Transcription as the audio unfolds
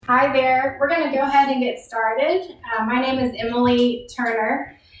hi there. We're going to go ahead and get started. My name is Emily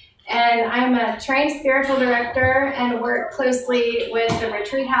Turner, and I'm a trained spiritual director and work closely with the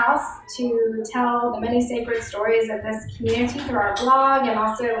Retreat House to tell the many sacred stories of this community through our blog and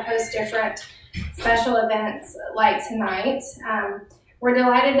also host different special events like tonight. We're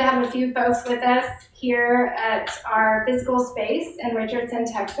delighted to have a few folks with us here at our physical space in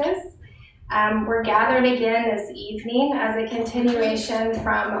Richardson, Texas. We're gathered again this evening as a continuation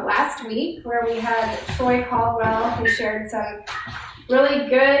from last week where we had Troy Caldwell who shared some really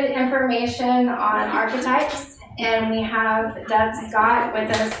good information on archetypes, and we have Doug Scott with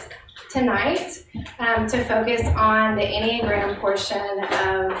us tonight to focus on the Enneagram portion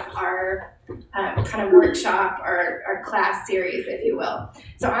of our kind of workshop or our class series, if you will.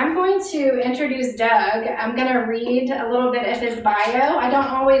 So I'm going to introduce Doug. I'm going to read a little bit of his bio. I don't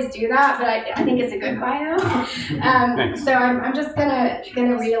always do that, but I think it's a good bio. So I'm just going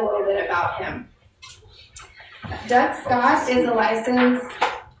to read a little bit about him. Doug Scott is a licensed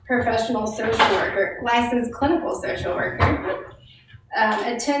professional social worker, licensed clinical social worker.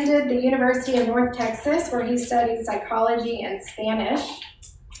 Attended the University of North Texas, where he studied psychology and Spanish.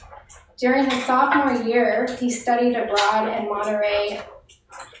 During his sophomore year, he studied abroad in Monterrey,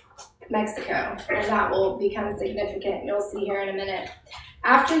 Mexico, and that will become significant. You'll see here in a minute.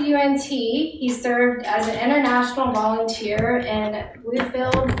 After UNT, he served as an international volunteer in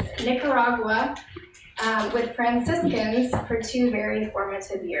Bluefields, Nicaragua, with Franciscans for 2 very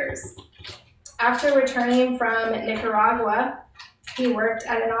formative years. After returning from Nicaragua, he worked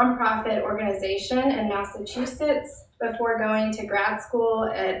at a nonprofit organization in Massachusetts before going to grad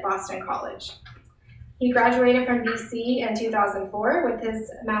school at Boston College. He graduated from BC in 2004 with his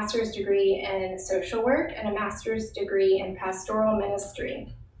master's degree in social work and a master's degree in pastoral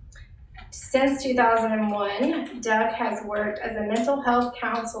ministry. Since 2001, Doug has worked as a mental health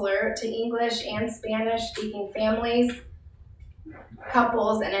counselor to English and Spanish-speaking families,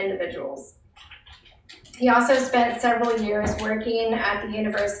 couples, and individuals. He also spent several years working at the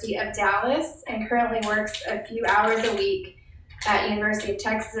University of Dallas and currently works a few hours a week at University of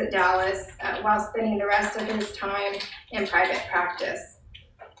Texas at Dallas while spending the rest of his time in private practice.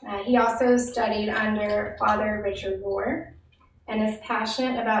 He also studied under Father Richard Rohr and is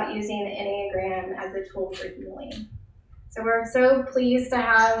passionate about using the Enneagram as a tool for healing. So we're so pleased to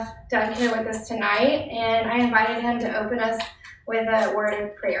have Doug here with us tonight, and I invited him to open us with a word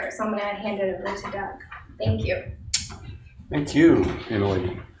of prayer. So I'm going to hand it over to Doug. Thank you. Thank you,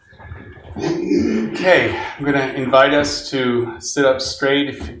 Emily. Okay, I'm going to invite us to sit up straight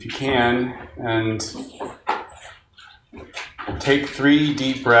if you can, and take 3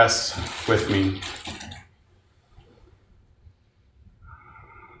 deep breaths with me.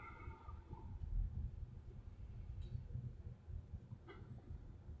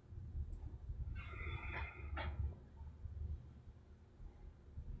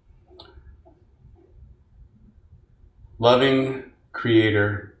 Loving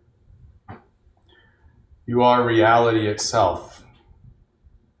Creator, you are reality itself.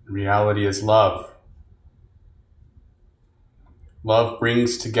 Reality is love. Love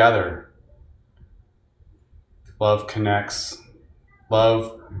brings together. Love connects.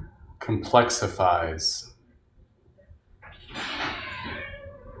 Love complexifies.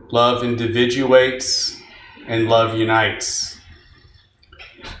 Love individuates and love unites.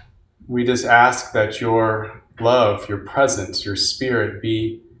 We just ask that your love, your presence, your spirit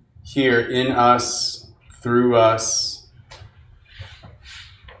be here in us, through us.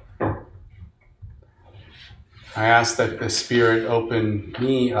 I ask that the Spirit open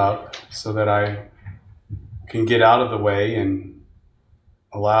me up so that I can get out of the way and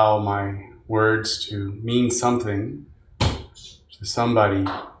allow my words to mean something to somebody.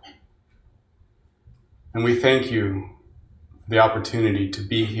 And we thank you for the opportunity to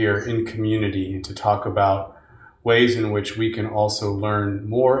be here in community and to talk about ways in which we can also learn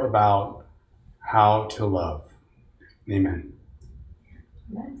more about how to love. Amen.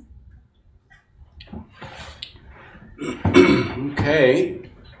 Okay,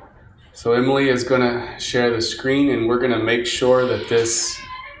 so Emily is going to share the screen, and we're going to make sure that this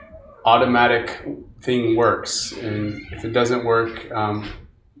automatic thing works. And if it doesn't work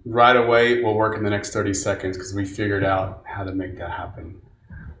right away, it will work in the next 30 seconds because we figured out how to make that happen.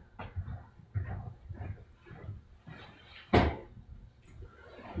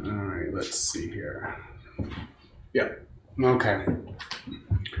 All right, let's see here. Yeah, okay.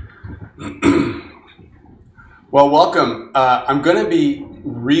 Well, welcome. I'm going to be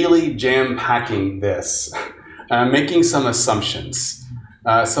really jam-packing this. I'm making some assumptions.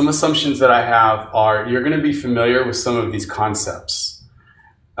 Some assumptions that I have are you're going to be familiar with some of these concepts.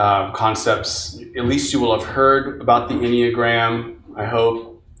 concepts. At least you will have heard about the Enneagram, I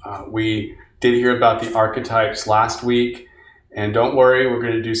hope. We did hear about the archetypes last week. And don't worry, we're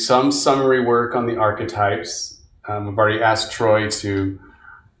going to do some summary work on the archetypes. I've already asked Troy to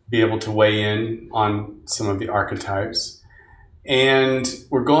be able to weigh in on some of the archetypes. And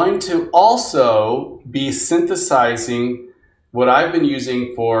we're going to also be synthesizing what I've been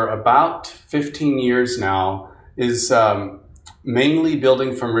using for about 15 years now, is mainly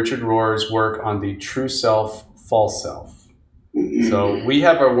building from Richard Rohr's work on the true self, false self. So we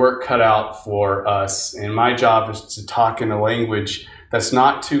have our work cut out for us, and my job is to talk in a language that's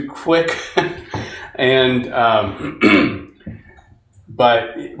not too quick. And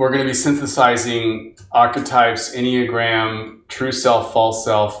but we're going to be synthesizing archetypes, Enneagram, true self, false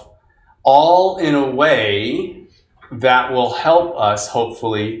self, all in a way that will help us,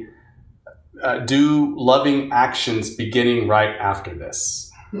 hopefully, do loving actions beginning right after this.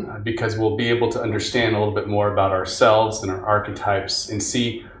 Because we'll be able to understand a little bit more about ourselves and our archetypes and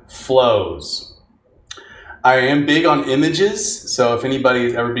see flows. I am big on images, so if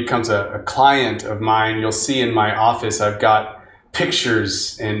anybody ever becomes a client of mine, you'll see in my office I've got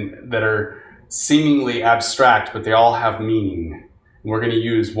pictures that are seemingly abstract, but they all have meaning. And we're going to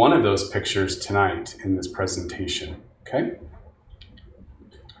use one of those pictures tonight in this presentation, okay?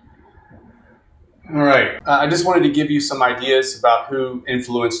 All right, I just wanted to give you some ideas about who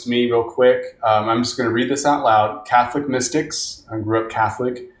influenced me real quick. I'm just going to read this out loud. Catholic mystics, I grew up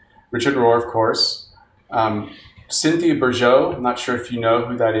Catholic. Richard Rohr, of course. Cynthia Bourgeault, I'm not sure if you know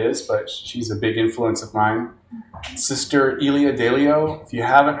who that is, but she's a big influence of mine. Sister Elia Delio, if you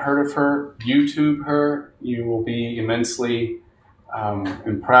haven't heard of her, YouTube her. You will be immensely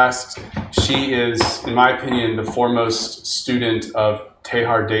impressed. She is, in my opinion, the foremost student of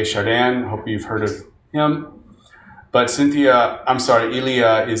Teilhard de Chardin. Hope you've heard of him. But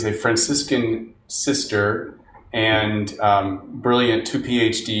Elia is a Franciscan sister and brilliant, 2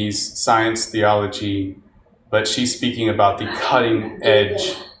 PhDs, science, theology, but she's speaking about the cutting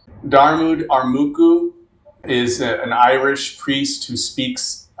edge. Darmud Armuku is an Irish priest who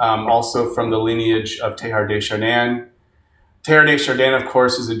speaks also from the lineage of Teilhard de Chardin. Teilhard de Chardin, of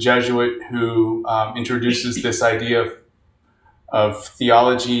course, is a Jesuit who introduces this idea of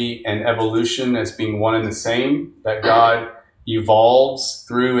theology and evolution as being one and the same, that God evolves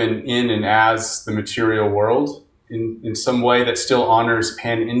through and in and as the material world in some way that still honors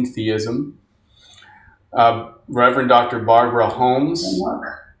panentheism. Reverend Dr. Barbara Holmes,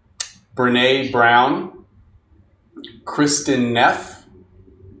 Brene Brown, Kristen Neff,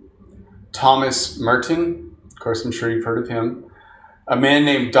 Thomas Merton, of course I'm sure you've heard of him, a man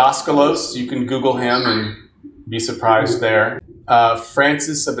named Daskalos, you can Google him and be surprised there.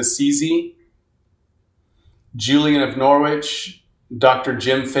 Francis of Assisi, Julian of Norwich, Dr.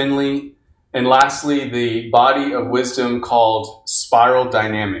 Jim Finley, and lastly, the body of wisdom called Spiral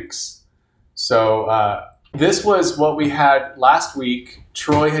Dynamics. So this was what we had last week.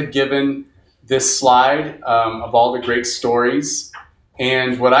 Troy had given this slide of all the great stories.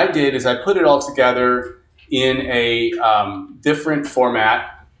 And what I did is I put it all together in a different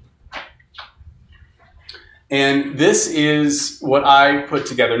format. And this is what I put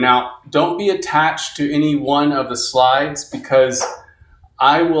together. Now, don't be attached to any one of the slides because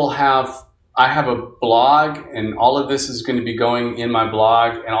I have a blog and all of this is going to be going in my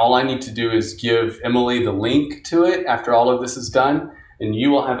blog. And all I need to do is give Emily the link to it after all of this is done. And you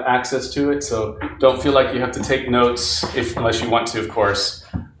will have access to it. So don't feel like you have to take notes unless you want to, of course.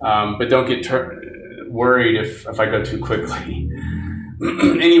 But don't get worried if I go too quickly.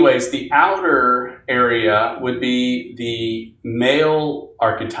 Anyways, the outer area would be the male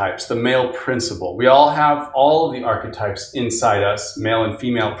archetypes, the male principle. We all have all of the archetypes inside us, male and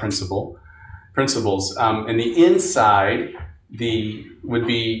female principles. And the inside would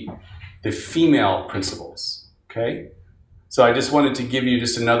be the female principles, okay? So I just wanted to give you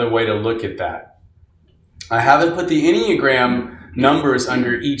just another way to look at that. I haven't put the Enneagram numbers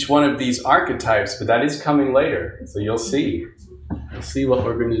under each one of these archetypes, but that is coming later, so you'll see. We'll see what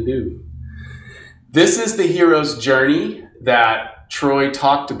we're going to do. This is the hero's journey that Troy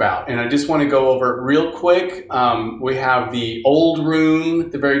talked about. And I just want to go over it real quick. We have the old room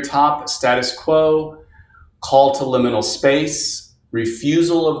at the very top, status quo, call to liminal space,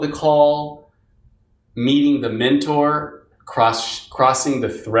 refusal of the call, meeting the mentor, crossing the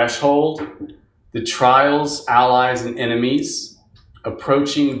threshold, the trials, allies, and enemies,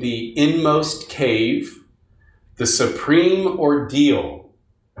 approaching the inmost cave, the supreme ordeal,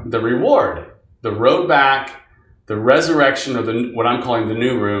 the reward, the road back, the resurrection of what I'm calling the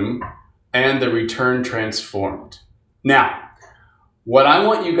new room, and the return transformed. Now, What I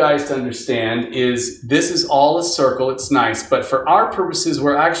want you guys to understand is this is all a circle. It's nice, but for our purposes,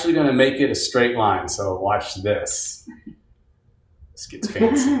 we're actually going to make it a straight line. So watch this. This gets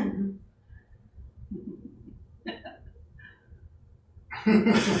fancy.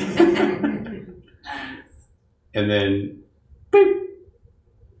 And then, boop.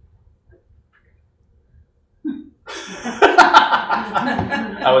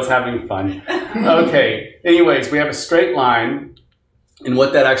 I was having fun. Okay. Anyways, we have a straight line. And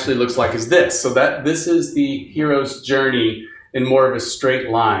what that actually looks like is this. So this is the hero's journey in more of a straight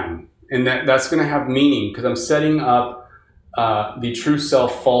line. And that's going to have meaning because I'm setting up the true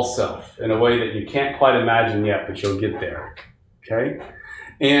self, false self in a way that you can't quite imagine yet, but you'll get there. Okay?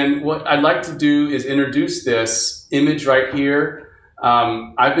 And what I'd like to do is introduce this image right here.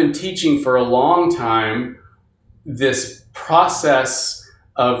 I've been teaching for a long time this process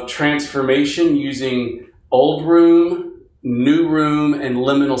of transformation using old room, new room, and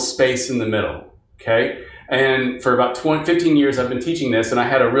liminal space in the middle, okay? And for about 15 years, I've been teaching this, and I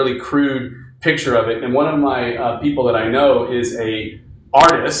had a really crude picture of it. And one of my people that I know is a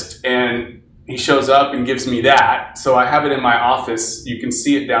artist, and he shows up and gives me that. So I have it in my office. You can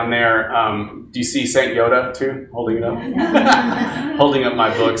see it down there. Do you see Saint Yoda, too, holding it up? Holding up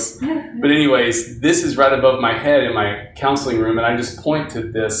my books. But anyways, this is right above my head in my counseling room, and I just point to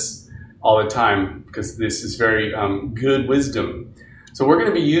this all the time because this is very good wisdom. So we're going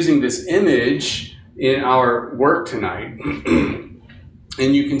to be using this image in our work tonight.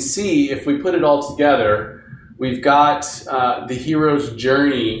 And you can see if we put it all together, we've got the hero's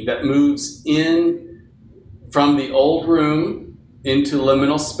journey that moves in from the old room into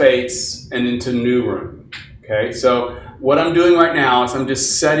liminal space and into new room. Okay, so what I'm doing right now is I'm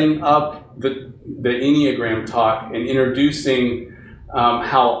just setting up the Enneagram talk and introducing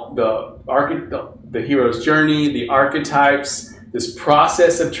how the hero's journey, the archetypes, this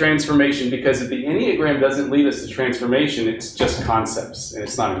process of transformation, because if the Enneagram doesn't lead us to transformation, it's just concepts and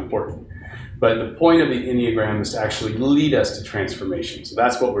it's not important. But the point of the Enneagram is to actually lead us to transformation. So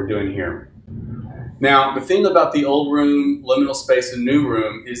that's what we're doing here. Now, the thing about the old room, liminal space, and new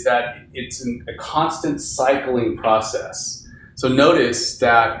room is that it's a constant cycling process. So notice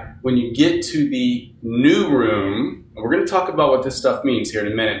that when you get to the new room, and we're going to talk about what this stuff means here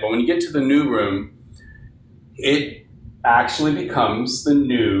in a minute, but when you get to the new room, it actually becomes the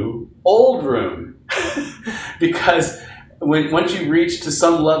new old room. Because once you reach to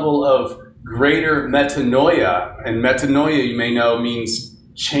some level of greater metanoia, and metanoia, you may know, means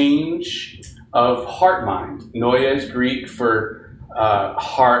change of heart-mind. Noia is Greek for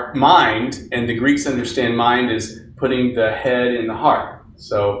heart-mind, and the Greeks understand mind as putting the head in the heart.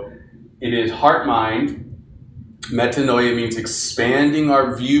 So it is heart-mind. Metanoia means expanding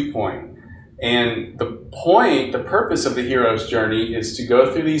our viewpoint. And the purpose of the hero's journey is to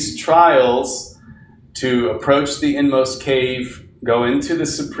go through these trials, to approach the inmost cave, go into the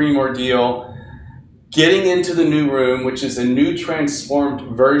supreme ordeal, getting into the new room, which is a new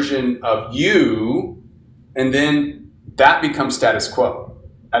transformed version of you, and then that becomes status quo.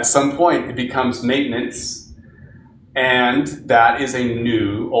 At some point, it becomes maintenance, and that is a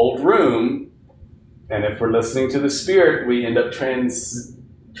new old room. And if we're listening to the Spirit, we end up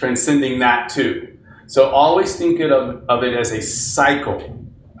transcending that too. So always think of it as a cycle,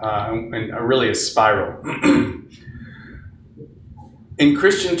 and really a spiral. In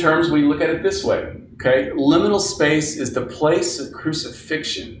Christian terms, we look at it this way. Okay, liminal space is the place of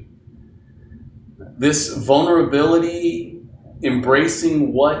crucifixion. This vulnerability,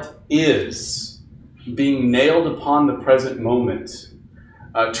 embracing what is, being nailed upon the present moment,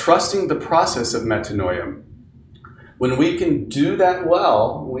 trusting the process of metanoia. When we can do that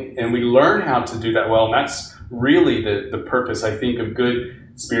well, and we learn how to do that well, and that's really the purpose, I think, of good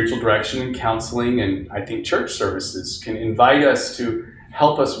spiritual direction and counseling, and I think church services can invite us to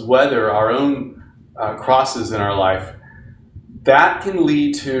help us weather our own crosses in our life. That can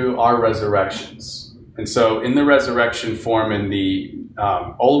lead to our resurrections. And so in the resurrection form in the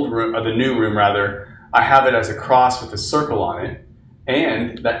old room, or the new room rather, I have it as a cross with a circle on it.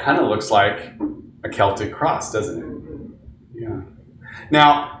 And that kind of looks like a Celtic cross, doesn't it? Yeah.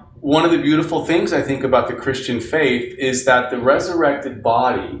 Now, one of the beautiful things I think about the Christian faith is that the resurrected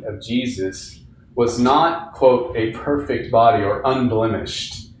body of Jesus was not, quote, a perfect body or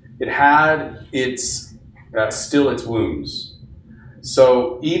unblemished. It had still its wounds.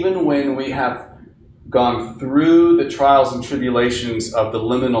 So even when we have gone through the trials and tribulations of the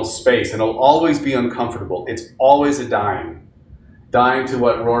liminal space, and it'll always be uncomfortable, it's always a dying to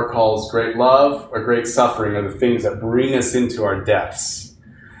what Rohr calls great love or great suffering are the things that bring us into our deaths.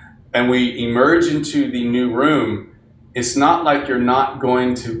 And we emerge into the new room, it's not like you're not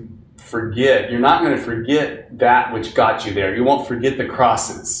going to forget. You're not going to forget that which got you there. You won't forget the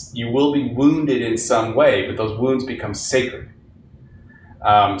crosses. You will be wounded in some way, but those wounds become sacred.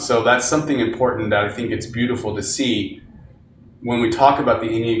 So that's something important that I think it's beautiful to see when we talk about the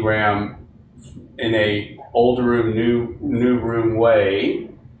Enneagram in a old room, new room way.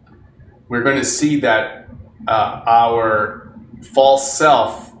 We're going to see that our false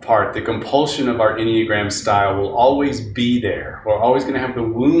self part, the compulsion of our Enneagram style, will always be there. We're always going to have the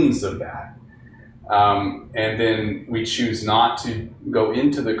wounds of that. And then we choose not to go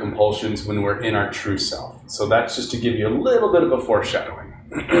into the compulsions when we're in our true self. So that's just to give you a little bit of a foreshadowing.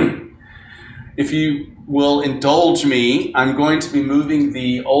 If you will indulge me, I'm going to be moving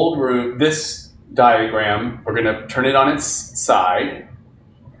the old room, this diagram, we're going to turn it on its side,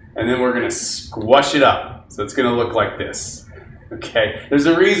 and then we're going to squash it up. So it's going to look like this. Okay, there's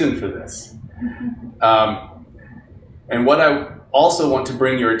a reason for this. And what I also want to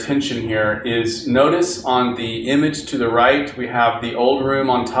bring your attention here is notice on the image to the right, we have the old room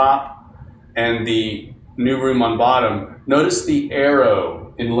on top and the new room on bottom. Notice the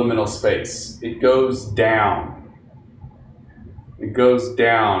arrow in liminal space. It goes down. It goes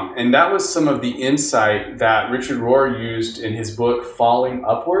down. And that was some of the insight that Richard Rohr used in his book, Falling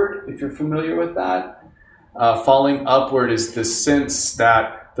Upward, if you're familiar with that. Falling upward is the sense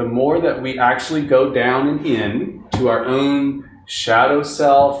that the more that we actually go down and in to our own shadow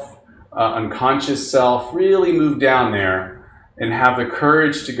self, unconscious self, really move down there and have the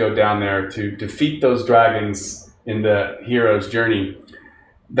courage to go down there to defeat those dragons in the hero's journey.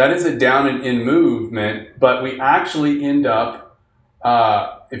 That is a down and in movement, but we actually end up,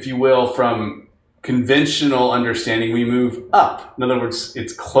 if you will, from conventional understanding, we move up. In other words,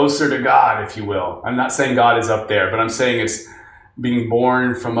 it's closer to God, if you will. I'm not saying God is up there, but I'm saying it's being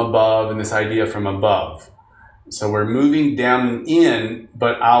born from above and this idea from above. So we're moving down and in,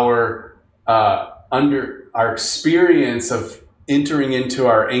 but our experience of entering into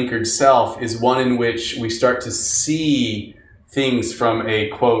our anchored self is one in which we start to see things from a,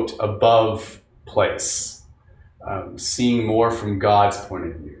 quote, above place, seeing more from God's point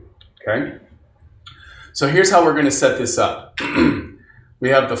of view, okay? So here's how we're going to set this up. We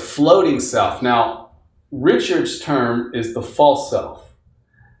have the floating self. Now, Richard's term is the false self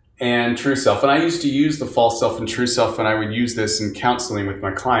and true self. And I used to use the false self and true self, and I would use this in counseling with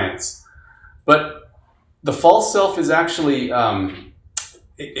my clients. But the false self is actually,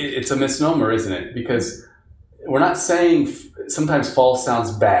 it's a misnomer, isn't it? Because we're not saying, sometimes false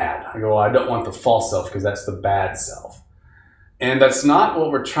sounds bad. I go, well, I don't want the false self because that's the bad self. And that's not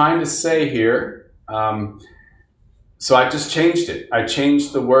what we're trying to say here. So I just changed it. I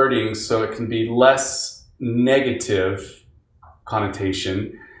changed the wording so it can be less negative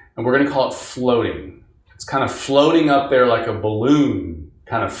connotation. And we're going to call it floating. It's kind of floating up there like a balloon,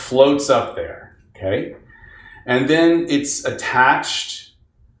 kind of floats up there, okay? And then it's attached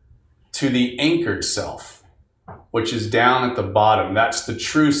to the anchored self, which is down at the bottom. That's the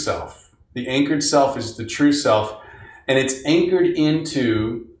true self. The anchored self is the true self, and it's anchored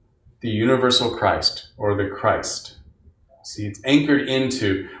into the universal Christ, or the Christ. See, it's anchored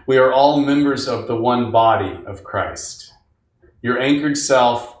into, we are all members of the one body of Christ. Your anchored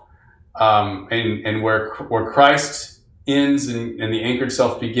self, and where Christ ends and the anchored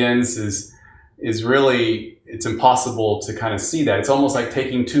self begins is really, it's impossible to kind of see that. It's almost like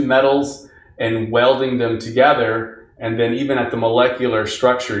taking two metals and welding them together, and then even at the molecular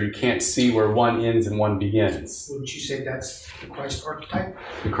structure, you can't see where one ends and one begins. Wouldn't you say that's the Christ archetype?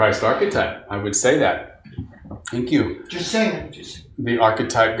 The Christ archetype, I would say that. Thank you. Just saying. The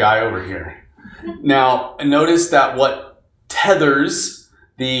archetype guy over here. Now, notice that what tethers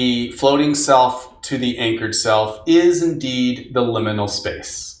the floating self to the anchored self is indeed the liminal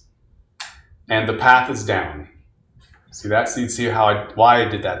space. And the path is down. See that? So you see why I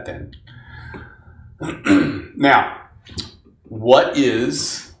did that then. Now, what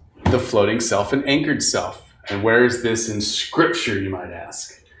is the floating self and anchored self? And where is this in Scripture, you might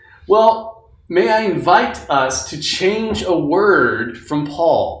ask? Well, may I invite us to change a word from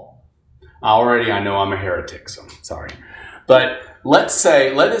Paul. Already I know I'm a heretic, so I'm sorry. But let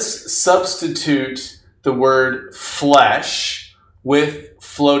us substitute the word flesh with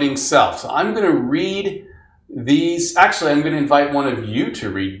floating self. So I'm going to read these. Actually, I'm going to invite one of you to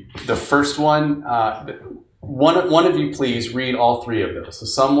read the first one. One of you, please, read all three of those. So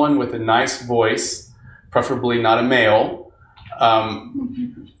someone with a nice voice, preferably not a male.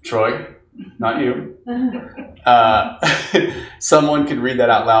 Troy, not you. Someone could read that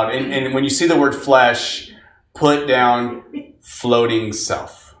out loud. And when you see the word flesh, put down floating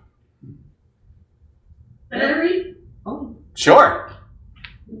self. Did I read? Sure.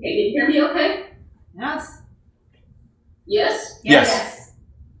 Okay, can you hear me okay? Yes. Yes? Yes.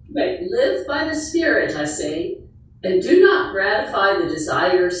 Okay, live by the Spirit, I say, and do not gratify the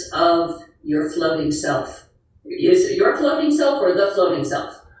desires of your floating self. Is it your floating self or the floating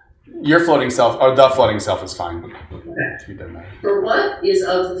self? Your floating self, or the floating self is fine. Okay. It doesn't matter. For what is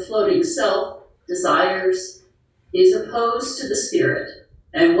of the floating self desires is opposed to the Spirit,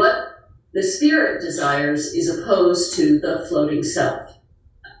 and what the Spirit desires is opposed to the floating self.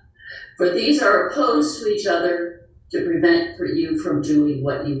 For these are opposed to each other to prevent you from doing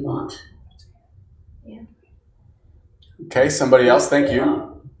what you want. Okay, somebody else, thank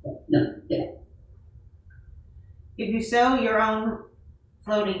you. No, yeah. If you sow your own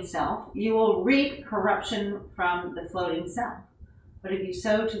floating self, you will reap corruption from the floating self. But if you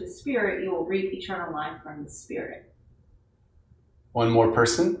sow to the Spirit, you will reap eternal life from the Spirit. One more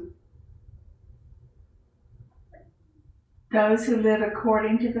person. Those who live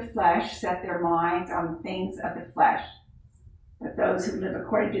according to the flesh set their minds on the things of the flesh. But those who live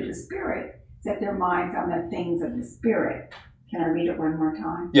according to the Spirit set their minds on the things of the Spirit. Can I read it one more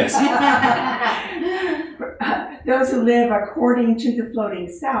time? Yes. Those who live according to the floating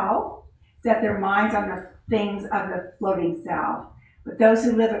self set their minds on the things of the floating self. But those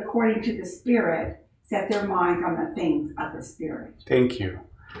who live according to the Spirit set their minds on the things of the Spirit. Thank you.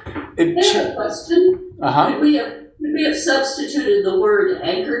 I have a question. Uh-huh. Could we have substituted the word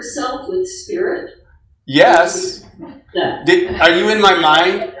anchored self with Spirit? Yes. Yeah. Are you in my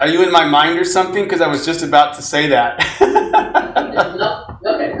mind? Are you in my mind or something? Because I was just about to say that. No?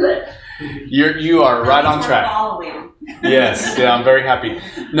 Okay, good. You are right on track. Following. Yes, yeah, I'm very happy.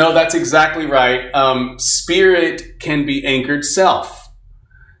 No, that's exactly right. Spirit can be anchored self,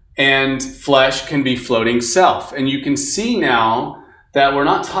 and flesh can be floating self. And you can see now that we're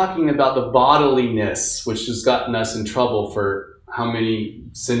not talking about the bodiliness, which has gotten us in trouble for how many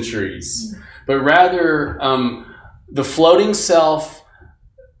centuries, but rather the floating self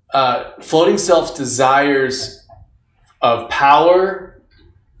desires of power,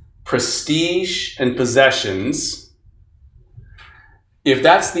 prestige, and possessions. If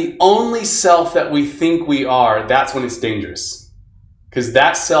that's the only self that we think we are, that's when it's dangerous. Because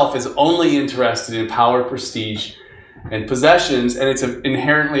that self is only interested in power, prestige, and possessions, and it's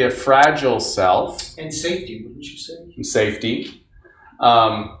inherently a fragile self. And safety, wouldn't you say? And safety.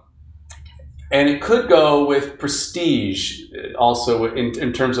 And it could go with prestige also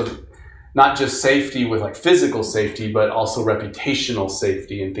in terms of not just safety with like physical safety, but also reputational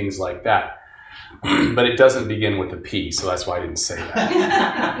safety and things like that. But it doesn't begin with a P, so that's why I didn't say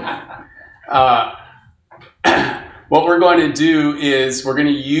that. What we're going to do is we're going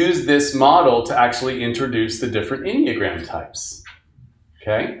to use this model to actually introduce the different Enneagram types.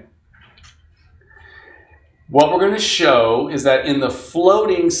 Okay? What we're going to show is that in the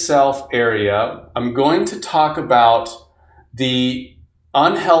floating self area, I'm going to talk about the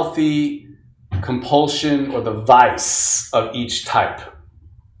unhealthy compulsion or the vice of each type.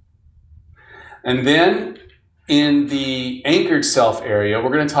 And then in the anchored self area,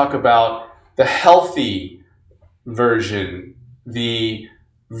 we're going to talk about the healthy version, the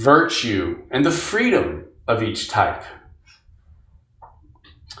virtue, and the freedom of each type.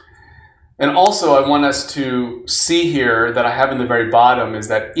 And also I want us to see here that I have in the very bottom is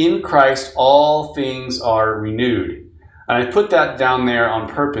that in Christ all things are renewed. And I put that down there on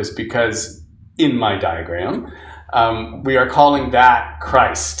purpose because in my diagram, we are calling that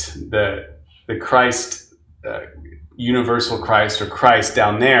Christ, the Christ, universal Christ or Christ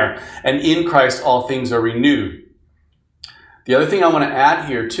down there. And in Christ all things are renewed. The other thing I want to add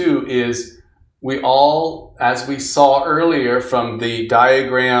here too is we all, as we saw earlier from the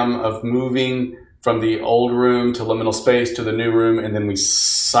diagram of moving from the old room to liminal space to the new room, and then we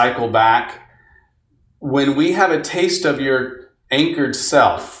cycle back. When we have a taste of your anchored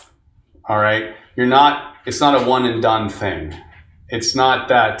self, all right, it's not a one and done thing. It's not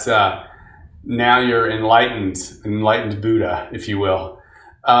that now you're enlightened Buddha, if you will.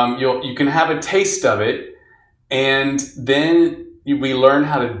 You can have a taste of it, and then we learn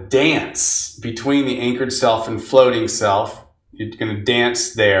how to dance between the anchored self and floating self. You're going to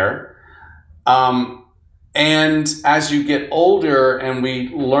dance there. And as you get older and we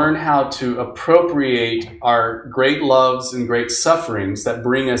learn how to appropriate our great loves and great sufferings that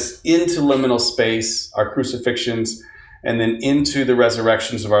bring us into liminal space, our crucifixions, and then into the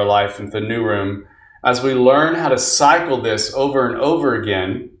resurrections of our life into the new room, as we learn how to cycle this over and over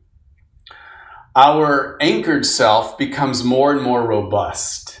again, our anchored self becomes more and more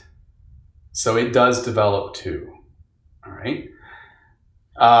robust. So it does develop too. All right.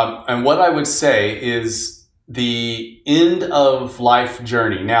 And what I would say is the end of life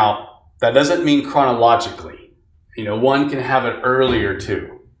journey. Now, that doesn't mean chronologically. One can have it earlier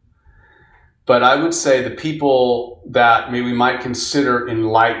too. But I would say the people that maybe we might consider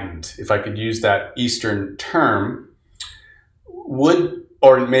enlightened, if I could use that Eastern term, would,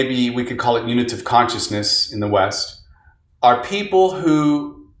 or maybe we could call it unitive consciousness in the West, are people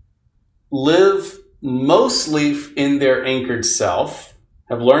who live mostly in their anchored self,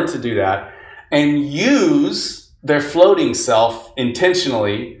 have learned to do that, and use their floating self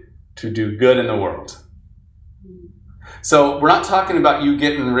intentionally to do good in the world. So we're not talking about you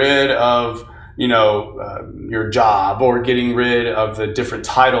getting rid of, your job or getting rid of the different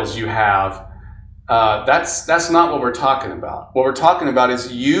titles you have. That's not what we're talking about. What we're talking about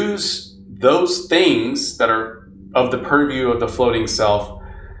is use those things that are of the purview of the floating self,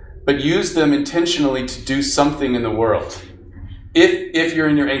 but use them intentionally to do something in the world. If you're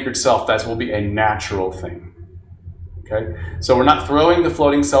in your anchored self, that will be a natural thing. Okay? So we're not throwing the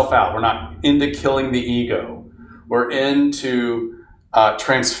floating self out. We're not into killing the ego. We're into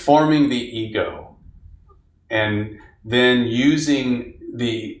transforming the ego and then using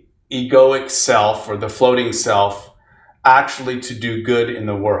the egoic self or the floating self actually to do good in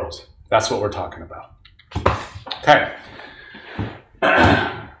the world. That's what we're talking about. Okay.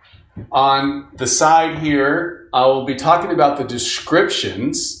 On the side here, I will be talking about the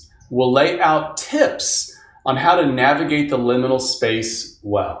descriptions. We'll lay out tips on how to navigate the liminal space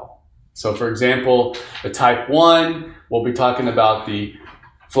well. So for example, the type 1, we'll be talking about the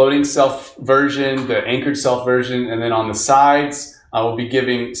floating self version, the anchored self version, and then on the sides, I will be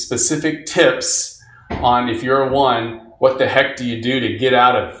giving specific tips on, if you're a 1, what the heck do you do to get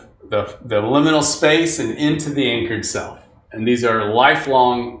out of the liminal space and into the anchored self. And these are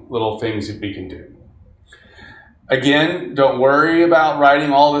lifelong little things that we can do. Again, don't worry about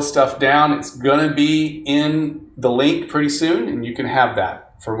writing all this stuff down. It's going to be in the link pretty soon, and you can have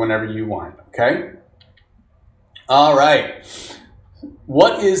that for whenever you want, okay? All right.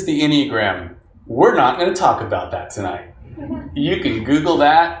 What is the Enneagram? We're not going to talk about that tonight. You can Google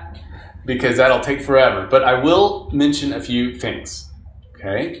that because that'll take forever. But I will mention a few things,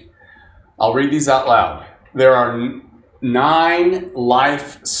 okay? I'll read these out loud. There are 9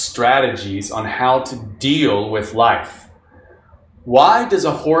 life strategies on how to deal with life. Why does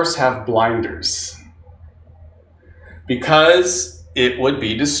a horse have blinders? Because it would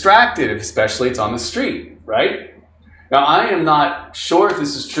be distracted, especially it's on the street, right? Now, I am not sure if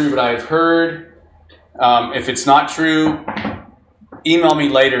this is true, but I've heard, if it's not true, email me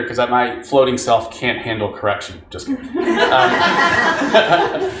later because my floating self can't handle correction. Just kidding.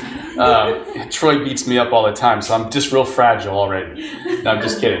 Troy beats me up all the time, so I'm just real fragile already. No, I'm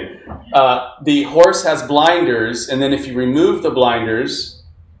just kidding. The horse has blinders, and then if you remove the blinders,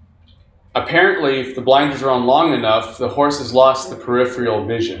 apparently if the blinders are on long enough, the horse has lost the peripheral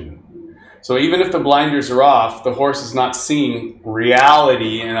vision. So even if the blinders are off, the horse is not seeing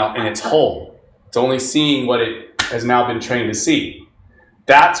reality in its whole. It's only seeing what it has now been trained to see.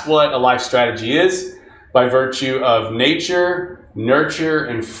 That's what a life strategy is, by virtue of nature, nurture,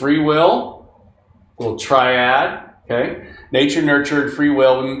 and free will. Little triad, okay? Nature, nurture, and free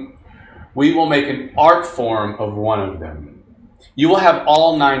will. We will make an art form of one of them. You will have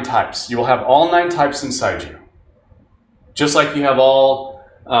all 9 types. You will have all 9 types inside you. Just like you have all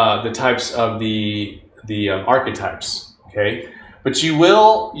the types of the archetypes, okay? But you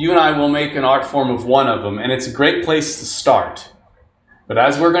and I will make an art form of one of them, and it's a great place to start. But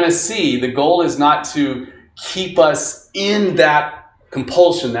as we're going to see, the goal is not to keep us in that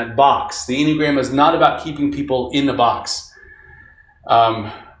compulsion, that box. The Enneagram is not about keeping people in the box.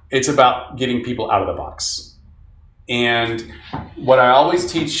 It's about getting people out of the box. And what I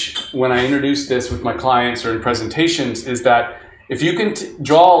always teach when I introduce this with my clients or in presentations is that if you can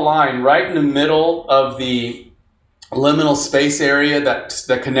draw a line right in the middle of the liminal space area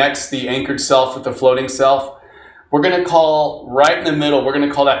that connects the anchored self with the floating self, we're going to call right in the middle, we're going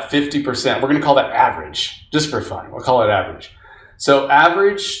to call that 50%. We're going to call that average, just for fun. We'll call it average. So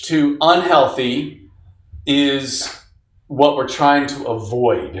average to unhealthy is what we're trying to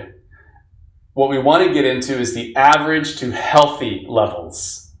avoid. What we want to get into is the average to healthy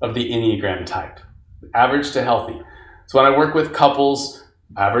levels of the Enneagram type. Average to healthy. So when I work with couples,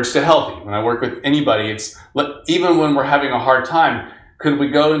 average to healthy. When I work with anybody, it's even when we're having a hard time, could we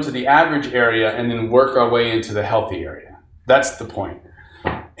go into the average area and then work our way into the healthy area? That's the point.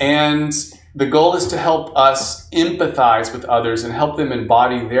 And the goal is to help us empathize with others and help them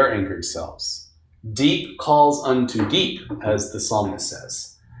embody their anchored selves. Deep calls unto deep, as the psalmist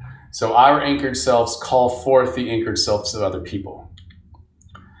says. So our anchored selves call forth the anchored selves of other people.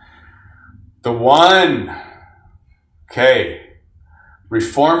 The 1, Okay.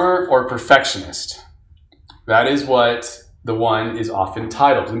 Reformer or perfectionist? That is what the one is often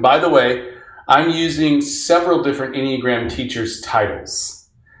titled. And by the way, I'm using several different Enneagram teachers' titles.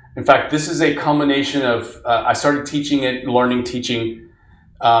 In fact, this is a culmination of, I started teaching it, learning teaching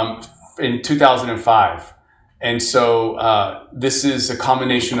in 2005. And so this is a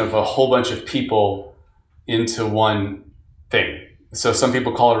combination of a whole bunch of people into one thing. So some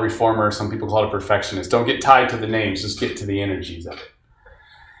people call it a reformer, some people call it a perfectionist. Don't get tied to the names, just get to the energies of it.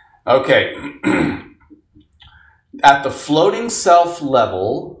 Okay. At the floating self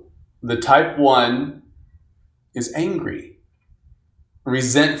level, the type 1 is angry,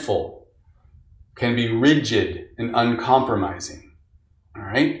 resentful, can be rigid and uncompromising. All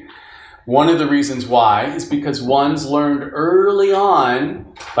right? One of the reasons why is because ones learned early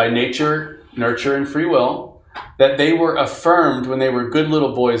on by nature, nurture, and free will that they were affirmed when they were good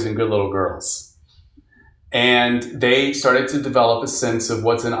little boys and good little girls. And they started to develop a sense of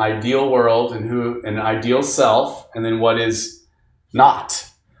what's an ideal world and who an ideal self, and then what is not.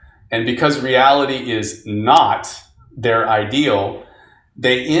 And because reality is not their ideal,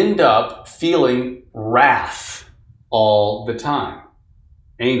 they end up feeling wrath all the time,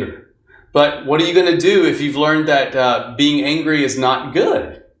 anger. But what are you going to do if you've learned that being angry is not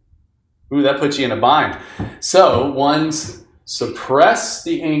good? Ooh, that puts you in a bind. So ones suppress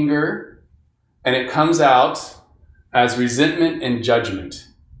the anger, and it comes out as resentment and judgment.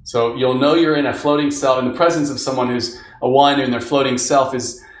 So you'll know you're in a floating self, in the presence of someone who's a one in their floating self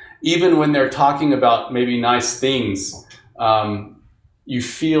is, even when they're talking about maybe nice things, you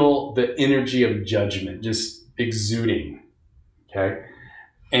feel the energy of judgment just exuding, okay?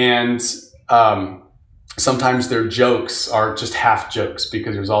 And sometimes their jokes are just half jokes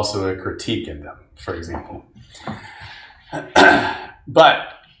because there's also a critique in them, for example. But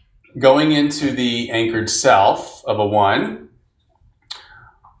going into the anchored self of a one,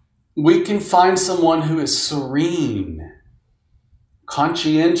 we can find someone who is serene,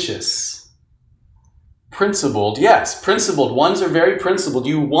 conscientious, principled. Yes, principled. Ones are very principled.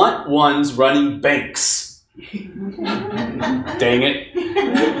 You want ones running banks. Dang it.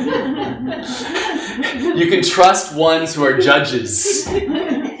 You can trust ones who are judges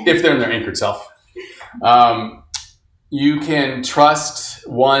if they're in their anchored self. You can trust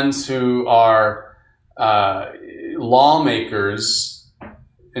ones who are lawmakers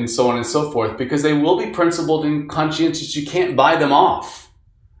and so on and so forth, because they will be principled and conscientious. You can't buy them off.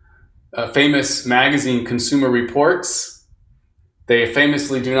 Famous magazine, Consumer Reports, they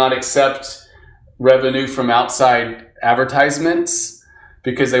famously do not accept revenue from outside advertisements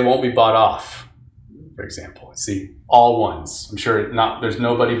because they won't be bought off, for example. See, all ones. I'm sure there's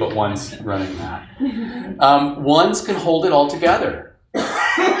nobody but ones running that. Ones can hold it all together.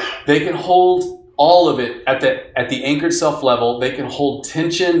 They can hold all of it at the anchored self level. They can hold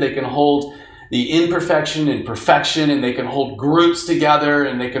tension. They can hold the imperfection and perfection, and they can hold groups together,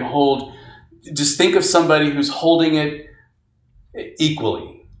 and they can hold, just think of somebody who's holding it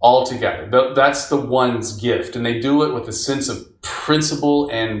equally, all together. That's the one's gift, and they do it with a sense of principle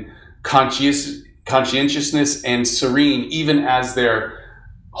and conscientiousness and serene, even as they're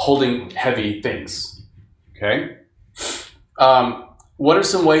holding heavy things. Okay? What are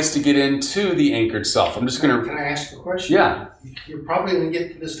some ways to get into the anchored self? I'm just going to... Can I ask a question? Yeah. You're probably going to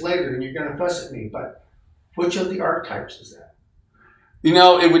get to this later and you're going to fuss at me, but which of the archetypes is that? You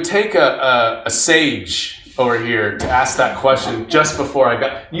know, it would take a sage over here to ask that question just before I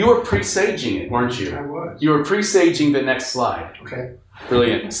got... You were presaging it, weren't you? I was. You were presaging the next slide. Okay.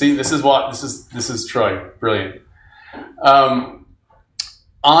 Brilliant. See, this is Troy. Brilliant. On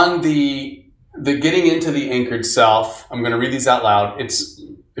the getting into the anchored self, I'm going to read these out loud. It's,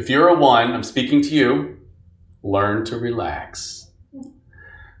 if you're a one, I'm speaking to you, learn to relax.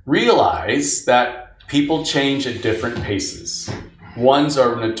 Realize that people change at different paces. Ones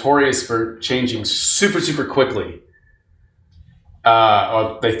are notorious for changing super, super quickly.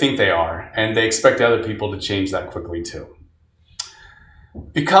 Or they think they are, and they expect other people to change that quickly too.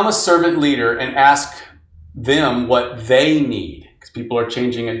 Become a servant leader and ask them what they need, because people are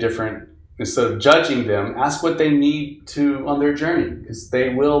changing at different. Instead of judging them, ask what they need to on their journey, because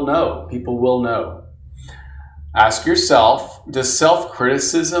they will know. People will know. Ask yourself, does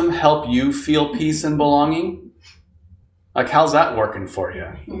self-criticism help you feel peace and belonging? Like, how's that working for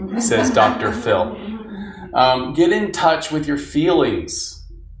you? Says Dr. Phil. Get in touch with your feelings,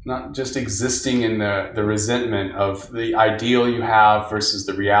 not just existing in the resentment of the ideal you have versus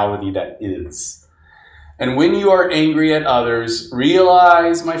the reality that is. And when you are angry at others,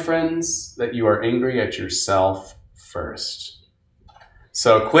 realize, my friends, that you are angry at yourself first.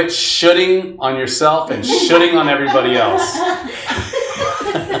 So quit shooting on yourself and shooting on everybody else.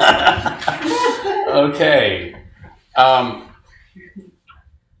 Okay.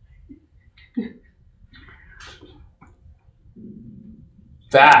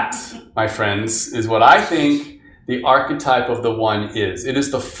 That, my friends, is what I think the archetype of the one is. It is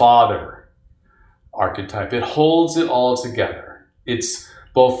the father archetype. It holds it all together. It's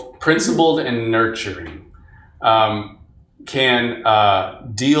both principled and nurturing. Can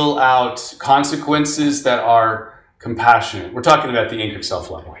deal out consequences that are compassionate. We're talking about the anchored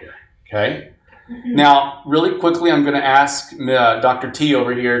self level here, okay? Now, really quickly, I'm going to ask Dr. T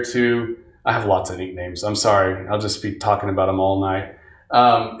over here I have lots of nicknames. I'm sorry. I'll just be talking about them all night.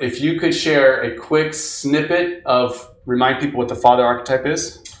 If you could share a quick snippet remind people what the father archetype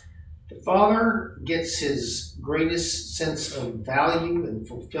is. The father gets his greatest sense of value and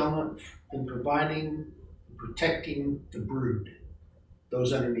fulfillment in providing, protecting the brood,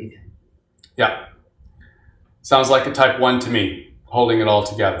 those underneath him. Yeah. Sounds like a type 1 to me, holding it all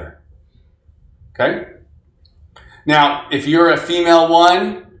together. Okay? Now, if you're a female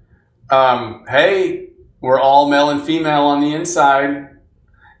 1, hey, we're all male and female on the inside.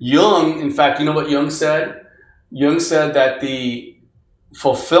 Jung, in fact, you know what Jung said? Jung said that the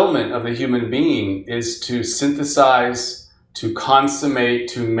fulfillment of the human being is to synthesize, to consummate,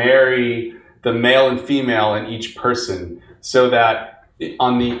 to marry the male and female in each person, so that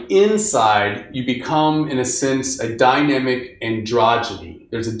on the inside you become, in a sense, a dynamic androgyny.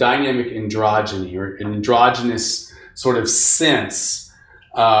 There's a dynamic androgyny, or an androgynous sort of sense.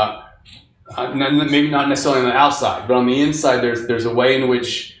 Maybe not necessarily on the outside, but on the inside, there's a way in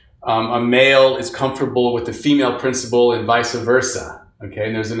which a male is comfortable with the female principle and vice versa. Okay,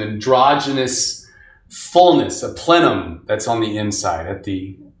 and there's an androgynous fullness, a plenum that's on the inside.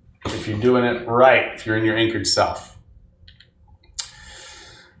 If you're doing it right, if you're in your anchored self.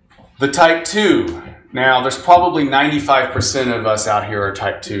 The type 2. Now, there's probably 95% of us out here are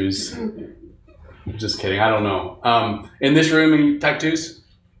type 2s. Just kidding. I don't know. In this room, any type 2s?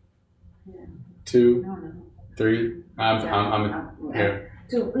 2, 3. I'm here.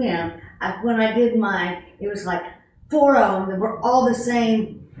 So, when I did mine, it was like 4 of them that were all the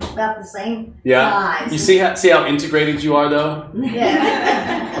same, about the same size. You see how integrated you are, though?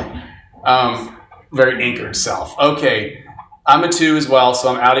 Yeah. Very anchored self. Okay, I'm a 2 as well, so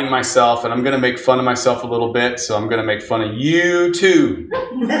I'm outing myself, and I'm going to make fun of myself a little bit, so I'm going to make fun of you, too.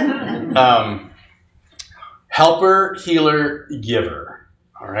 Helper, healer, giver.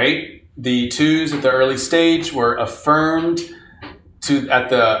 All right? The 2s at the early stage were affirmed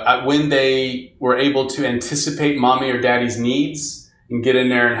when they were able to anticipate mommy or daddy's needs and get in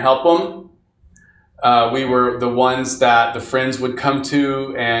there and help them. We were the ones that the friends would come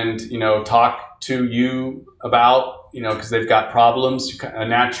to and, talk to you about, because they've got problems, a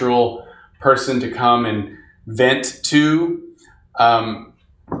natural person to come and vent to.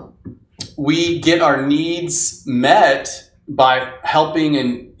 We get our needs met by helping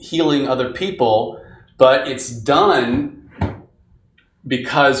and healing other people, but it's done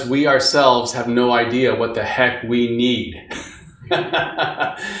because we ourselves have no idea what the heck we need.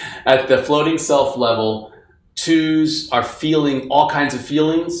 At the floating self level, 2s are feeling all kinds of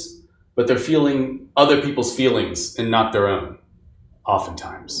feelings, but they're feeling other people's feelings and not their own,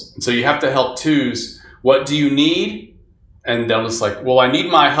 oftentimes. And so you have to help 2s. What do you need? And they'll just like, well, I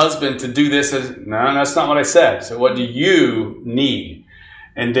need my husband to do this. No, that's not what I said. So what do you need?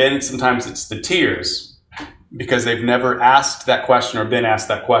 And then sometimes it's the tears, because they've never asked that question or been asked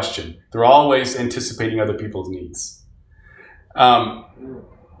that question. They're always anticipating other people's needs.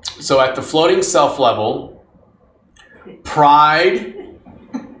 So at the floating self level, pride,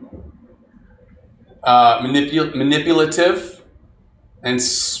 manipulative, and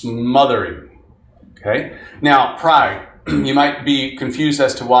smothering. Okay? Now, pride. You might be confused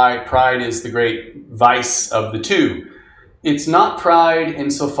as to why pride is the great vice of the 2. It's not pride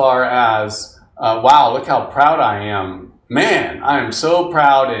insofar as, wow, look how proud I am. Man, I am so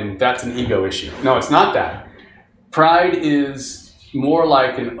proud, and that's an ego issue. No, it's not that. Pride is more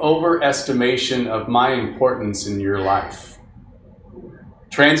like an overestimation of my importance in your life.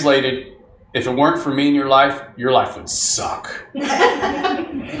 Translated, if it weren't for me in your life would suck.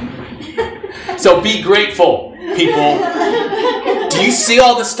 So be grateful, people. Do you see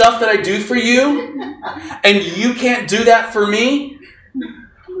all the stuff that I do for you? And you can't do that for me?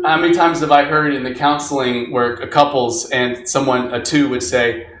 How many times have I heard in the counseling where couples and a 2 would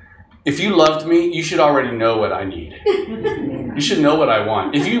say, if you loved me, you should already know what I need. You should know what I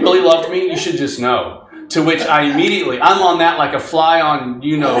want. If you really loved me, you should just know. To which I immediately, I'm on that like a fly on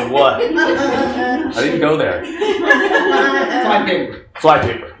you know what. I didn't go there. Fly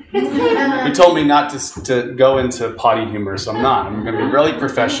paper. He told me not to go into potty humor, so I'm not. I'm going to be really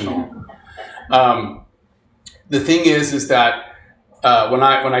professional. The thing is that when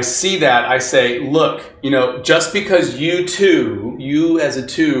I see that, I say, look, just because you as a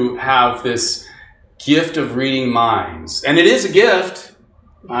 2 have this gift of reading minds, and it is a gift,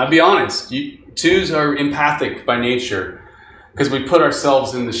 I'll be honest, 2s are empathic by nature because we put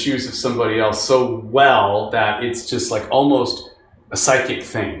ourselves in the shoes of somebody else so well that it's just like almost a psychic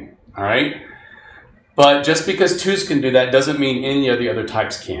thing, all right? But just because 2s can do that doesn't mean any of the other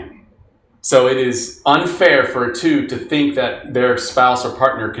types can. So it is unfair for a 2 to think that their spouse or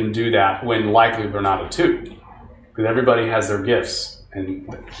partner can do that when likely they're not a 2. Because everybody has their gifts, and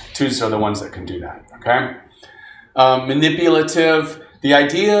 2s are the ones that can do that, okay? Manipulative. The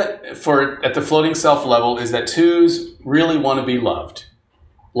idea at the floating self level is that 2s really want to be loved.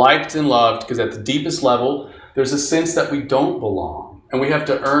 Liked and loved, because at the deepest level, there's a sense that we don't belong, and we have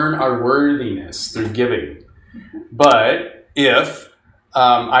to earn our worthiness through giving. But if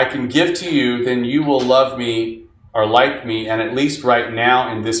I can give to you, then you will love me or like me, and at least right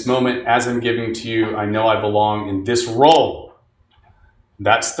now in this moment as I'm giving to you, I know I belong in this role.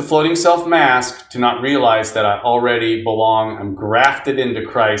 That's the floating self mask, to not realize that I already belong. I'm grafted into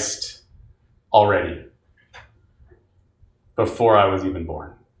Christ already before I was even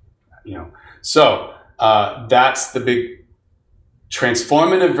born. So that's the big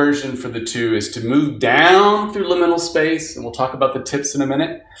transformative version for the 2, is to move down through liminal space, and we'll talk about the tips in a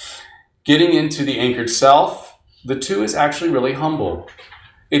minute. Getting into the anchored self, the 2 is actually really humble.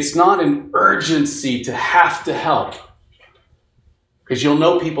 It's not an urgency to have to help. Because you'll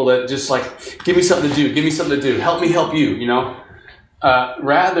know people that just like, give me something to do, help me help you,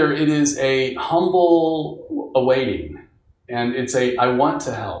 Rather, it is a humble awaiting. And it's I want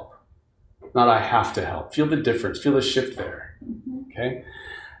to help, not I have to help. Feel the difference, feel the shift there, okay?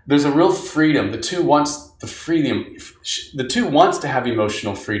 There's a real freedom. The 2 wants the freedom. The 2 wants to have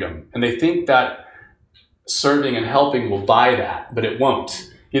emotional freedom. And they think that serving and helping will buy that, but it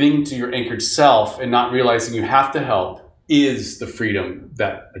won't. Getting to your anchored self and not realizing you have to help is the freedom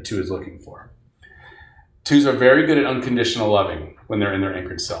that a 2 is looking for. 2s are very good at unconditional loving when they're in their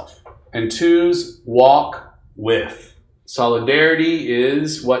anchored self. And 2s walk with. Solidarity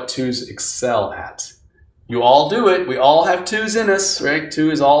is what 2s excel at. You all do it. We all have 2s in us, right?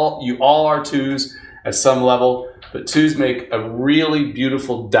 You all are 2s at some level, but 2s make a really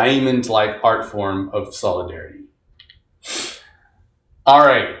beautiful diamond-like art form of solidarity. All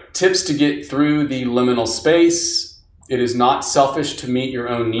right, tips to get through the liminal space. It is not selfish to meet your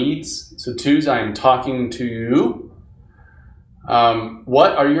own needs. So 2s, I am talking to you.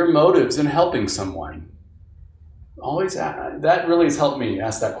 What are your motives in helping someone? Always that really has helped me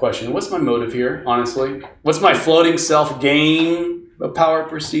ask that question. What's my motive here, honestly? What's my floating self gain of power,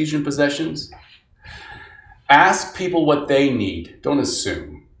 prestige, and possessions? Ask people what they need. Don't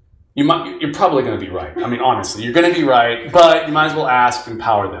assume. You're probably going to be right. I mean, honestly, you're going to be right, but you might as well ask and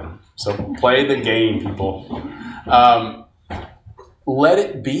empower them. So play the game, people. Let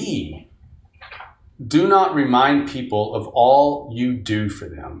it be. Do not remind people of all you do for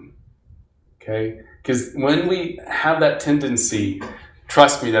them. Okay? Because when we have that tendency,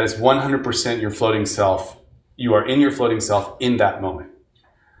 trust me, that is 100% your floating self. You are in your floating self in that moment.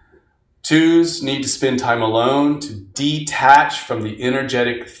 2s need to spend time alone to detach from the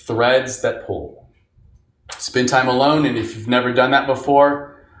energetic threads that pull. Spend time alone, and if you've never done that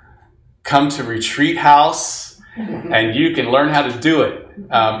before, come to Retreat House, and you can learn how to do it.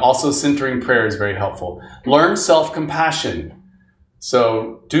 Also, centering prayer is very helpful. Learn self-compassion.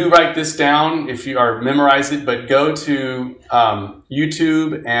 So do write this down if you are memorize it, but go to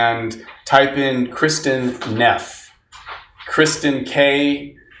YouTube and type in Kristen Neff. Kristen,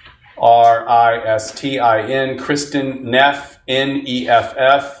 K-R-I-S-T-I-N, Kristen Neff,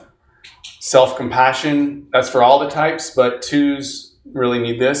 N-E-F-F, self-compassion. That's for all the types, but 2s really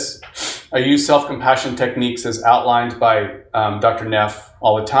need this. I use self-compassion techniques as outlined by Dr. Neff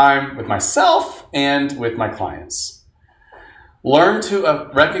all the time with myself and with my clients. Learn to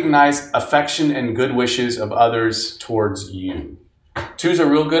recognize affection and good wishes of others towards you. 2s are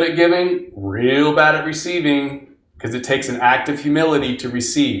real good at giving, real bad at receiving, because it takes an act of humility to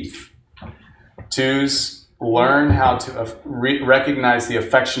receive. 2s learn how to recognize the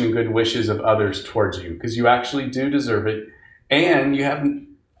affection and good wishes of others towards you, because you actually do deserve it, and you have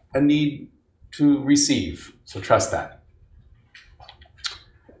a need to receive. So trust that.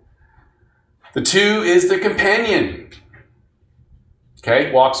 The 2 is the companion.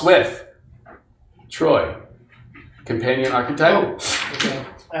 Okay, walks with. Troy, companion archetype. Okay.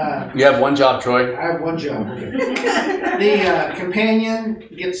 You have one job, Troy. I have one job. Okay. The companion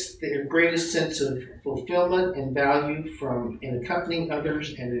gets the greatest sense of fulfillment and value from in accompanying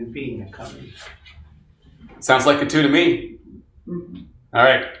others and in being accompanied. Sounds like a 2 to me. All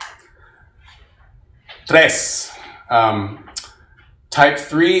right. 3. Type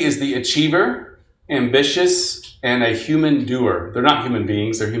 3 is the achiever, ambitious, and a human doer. They're not human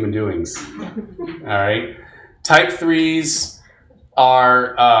beings, they're human doings. All right. Type 3s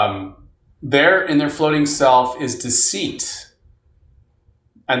are, there in their floating self is deceit.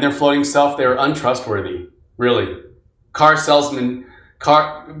 And their floating self, they're untrustworthy, really. Car salesmen,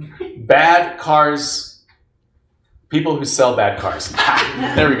 bad cars, people who sell bad cars.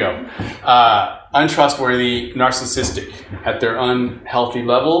 There we go. Untrustworthy, narcissistic at their unhealthy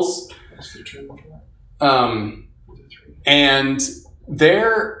levels. And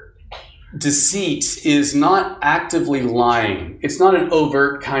their deceit is not actively lying. It's not an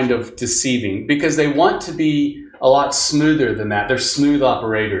overt kind of deceiving because they want to be a lot smoother than that. They're smooth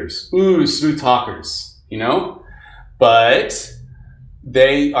operators. Ooh, smooth talkers, you know? But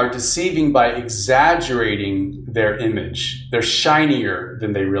they are deceiving by exaggerating their image. They're shinier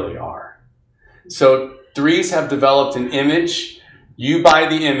than they really are. So 3s have developed an image. You buy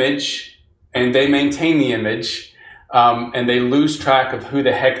the image and they maintain the image. And they lose track of who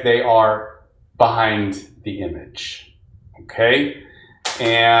the heck they are behind the image. Okay?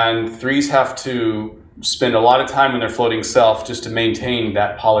 And 3s have to spend a lot of time in their floating self just to maintain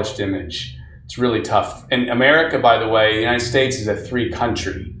that polished image. It's really tough. And America, by the way, the United States is a 3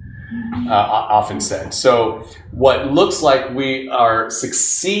 country, often said. So what looks like we are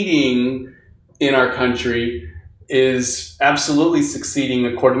succeeding in our country is absolutely succeeding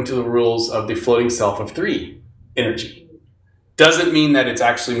according to the rules of the floating self of 3 energy. Doesn't mean that it's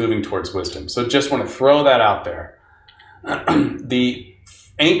actually moving towards wisdom. So just want to throw that out there. The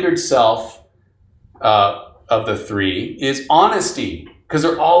anchored self of the 3 is honesty, because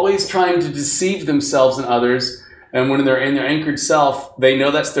they're always trying to deceive themselves and others. And when they're in their anchored self, they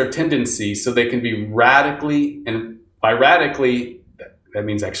know that's their tendency. So they can be radically, and by radically, that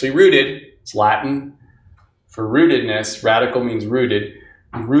means actually rooted. It's Latin for rootedness. Radical means rooted.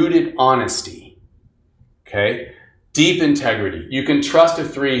 Rooted honesty. Okay? Deep integrity. You can trust a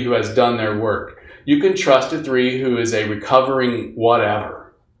 3 who has done their work. You can trust a 3 who is a recovering whatever.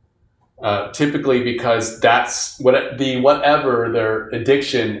 Typically because that's whatever their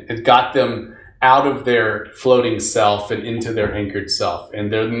addiction has got them out of their floating self and into their anchored self.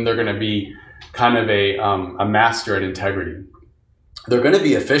 And they're going to be kind of a master at integrity. They're going to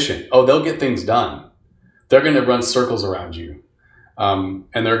be efficient. Oh, they'll get things done. They're going to run circles around you. And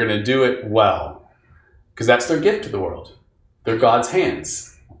they're going to do it well. Because that's their gift to the world. They're God's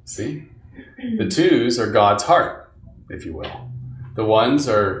hands. See? The 2s are God's heart, if you will. The 1s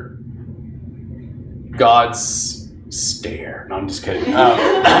are God's stare. No, I'm just kidding.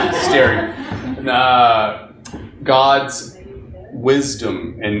 Staring. God's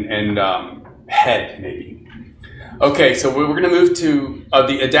wisdom and head, maybe. Okay, so we're going to move to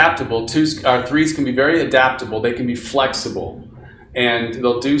the adaptable. 3s can be very adaptable. They can be flexible. And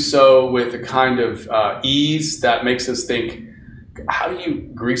they'll do so with a kind of ease that makes us think, how do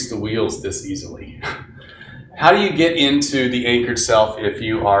you grease the wheels this easily? How do you get into the anchored self if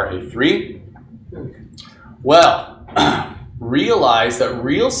you are a 3? Well, realize that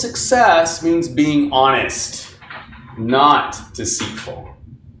real success means being honest, not deceitful.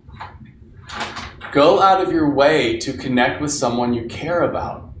 Go out of your way to connect with someone you care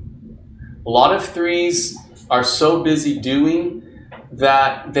about. A lot of 3s are so busy doing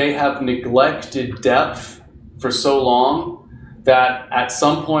that they have neglected depth for so long that at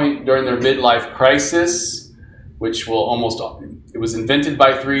some point during their midlife crisis, which will it was invented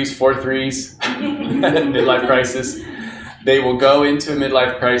by 3s, for 3s, midlife crisis, they will go into a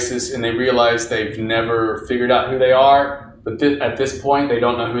midlife crisis and they realize they've never figured out who they are. But at this point, they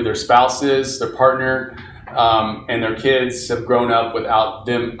don't know who their spouse is, their partner, and their kids have grown up without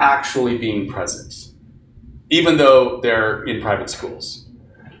them actually being present, even though they're in private schools.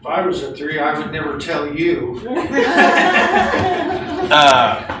 If I was a 3, I would never tell you.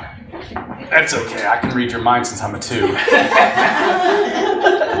 That's okay. I can read your mind since I'm a 2.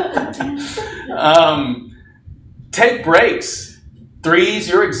 Take breaks. 3s,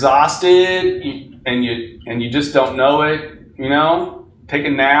 you're exhausted and you just don't know it. You know, take a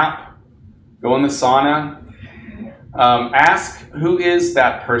nap. Go in the sauna. Ask, who is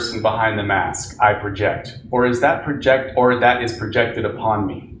that person behind the mask I project, or that is projected upon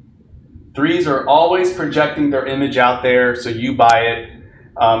me? 3s are always projecting their image out there, so you buy it.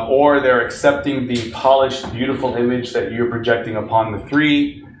 or they're accepting the polished, beautiful image that you're projecting upon the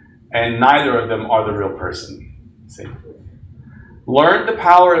 3, and neither of them are the real person. See? Learn the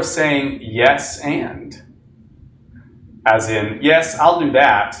power of saying yes and. As in, yes, I'll do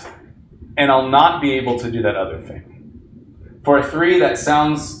that, and I'll not be able to do that other thing. For a 3, that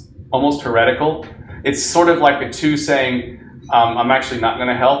sounds almost heretical. It's sort of like a 2 saying, I'm actually not going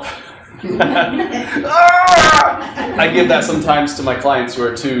to help. I give that sometimes to my clients who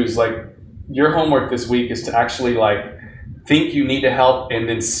are 2s, like, your homework this week is to actually, like, think you need to help and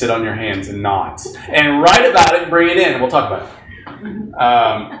then sit on your hands and not. And write about it and bring it in. We'll talk about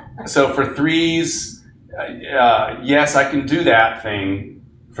it. So for 3s, yes, I can do that thing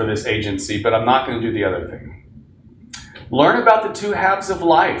for this agency, but I'm not going to do the other thing. Learn about the 2 halves of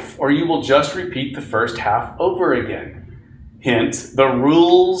life, or you will just repeat the first half over again. Hint, the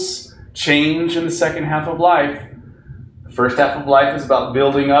rules change in the second half of life. The first half of life is about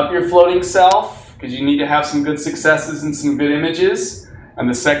building up your floating self, because you need to have some good successes and some good images. And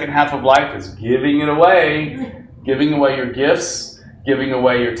the second half of life is giving away your gifts, giving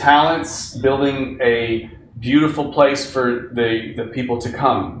away your talents, building a beautiful place for the people to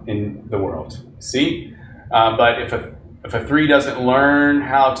come in the world. See? But if a 3 doesn't learn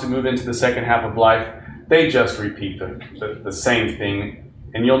how to move into the second half of life, they just repeat the same thing.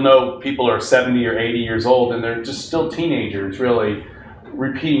 And you'll know people are 70 or 80 years old and they're just still teenagers, really,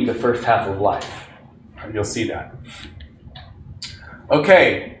 repeating the first half of life. You'll see that.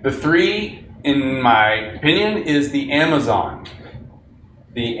 Okay, the 3, in my opinion, is the Amazon.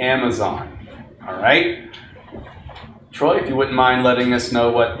 The Amazon. All right? Troy, if you wouldn't mind letting us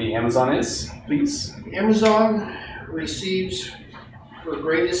know what the Amazon is, please. The Amazon receives her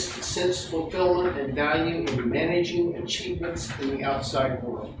greatest sense of fulfillment and value in managing achievements in the outside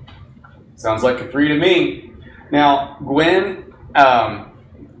world. Sounds like a 3 to me. Now, Gwen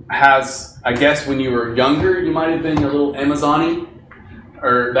has, I guess when you were younger, you might have been a little Amazon-y.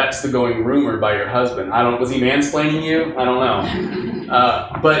 Or that's the going rumor by your husband. Was he mansplaining you? I don't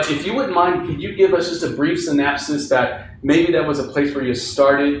know. But if you wouldn't mind, could you give us just a brief synopsis that maybe that was a place where you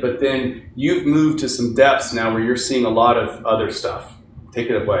started, but then you've moved to some depths now where you're seeing a lot of other stuff.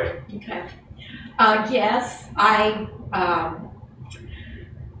 Take it away. Okay. Yes, I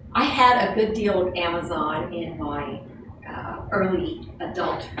had a good deal of Amazon in my early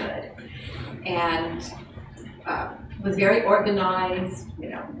adulthood, and was very organized,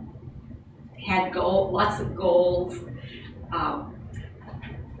 had lots of goals,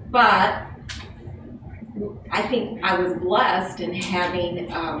 but I think I was blessed in having,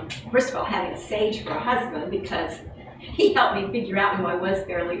 first of all, having a sage for a husband, because he helped me figure out who I was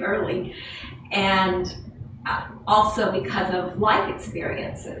fairly early, and also because of life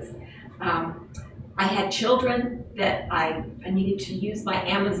experiences. I had children that I needed to use my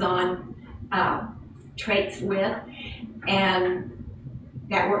Amazon traits with, and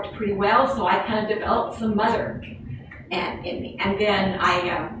that worked pretty well, so I kind of developed some mother in me. And then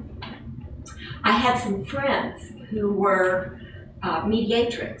I had some friends who were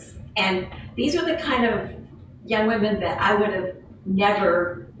mediatrix, and these are the kind of young women that I would have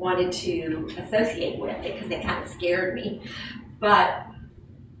never wanted to associate with because they kind of scared me. But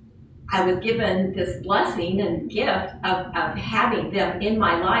I was given this blessing and gift of having them in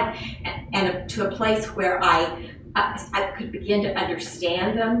my life, and to a place where I could begin to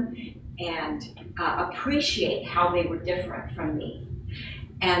understand them and appreciate how they were different from me.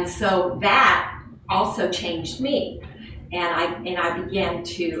 And so that also changed me, and I began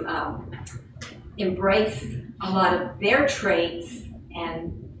to embrace a lot of their traits,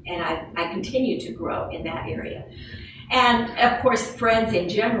 and I continue to grow in that area. And of course, friends in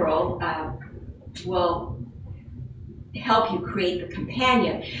general will help you create the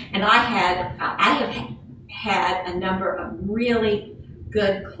companion. And I have had a number of really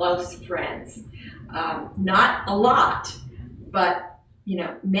good, close friends. Not a lot, but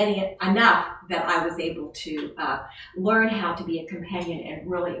many enough that I was able to learn how to be a companion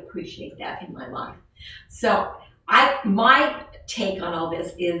and really appreciate that in my life. So my take on all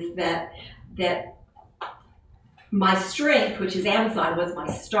this is that my strength, which is Amazon, was my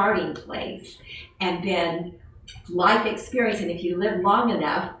starting place, and then life experience. And if you live long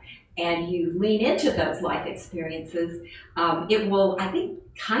enough and you lean into those life experiences, it will, I think,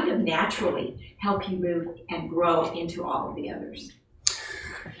 kind of naturally help you move and grow into all of the others.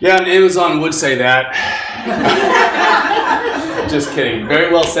 Yeah, and Amazon would say that. Just kidding.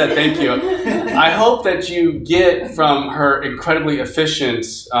 Very well said. Thank you. I hope that you get from her incredibly efficient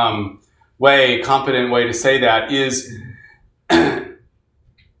competent way to say that is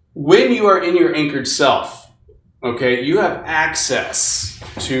when you are in your anchored self, okay, you have access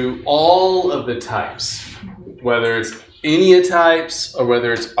to all of the types, whether it's Enneatypes or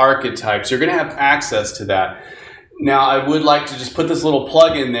whether it's Archetypes. You're going to have access to that. Now, I would like to just put this little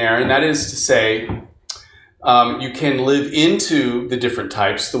plug in there, and that is to say, you can live into the different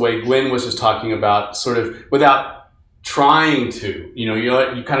types the way Gwen was just talking about, sort of without trying to.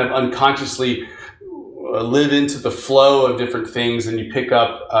 You kind of unconsciously live into the flow of different things, and you pick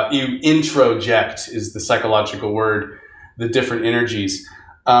up, you introject is the psychological word, the different energies.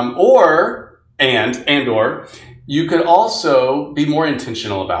 Or you could also be more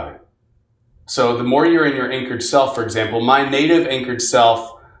intentional about it. So the more you're in your anchored self, for example, my native anchored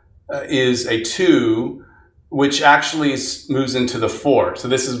self is a 2, which actually moves into the 4. So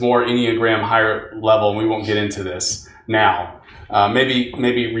this is more Enneagram, higher level, and we won't get into this now.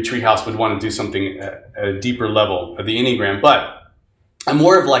 Maybe Retreat House would want to do something at a deeper level of the Enneagram, but I'm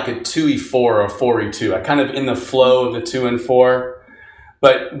more of like a 2E4 or a 4E2. I kind of in the flow of the 2 and 4.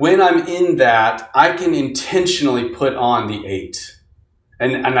 But when I'm in that, I can intentionally put on the 8.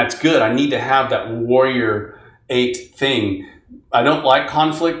 And that's good. I need to have that warrior 8 thing. I don't like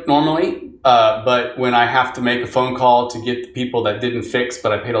conflict normally, but when I have to make a phone call to get the people that didn't fix,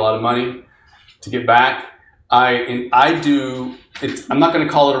 but I paid a lot of money to get back, I do. I'm not going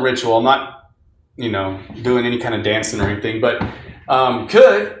to call it a ritual. I'm not, doing any kind of dancing or anything, but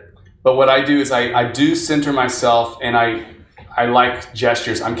could. But what I do is I do center myself, and I like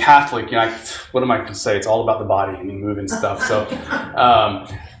gestures. I'm Catholic. What am I going to say? It's all about the body and moving stuff. So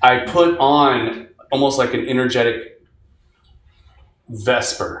I put on almost like an energetic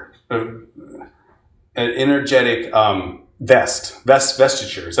vesper, an energetic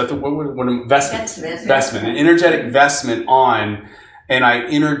vestiture. Is that the word? Vestment. An energetic vestment on, and I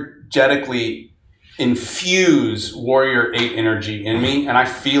energetically infuse warrior 8 energy in me, and I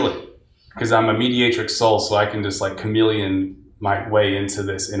feel it because I'm a mediatrix soul, so I can just like chameleon my way into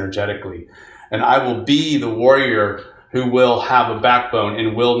this energetically. And I will be the warrior who will have a backbone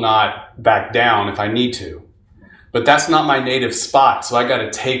and will not back down if I need to. But that's not my native spot, so I got to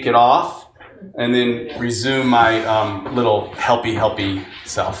take it off and then resume my little helpy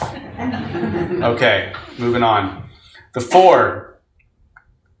self. Okay, moving on. The 4.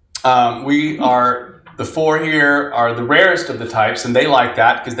 The 4 here are the rarest of the types, and they like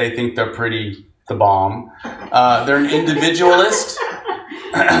that because they think they're pretty the bomb. They're an individualist,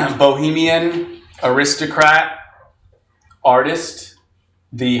 bohemian, aristocrat, artist,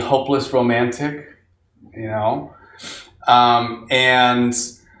 the hopeless romantic, and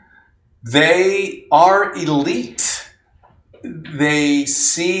they are elite. They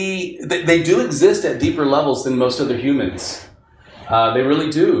do exist at deeper levels than most other humans. They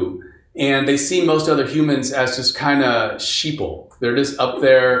really do. And they see most other humans as just kind of sheeple. They're just up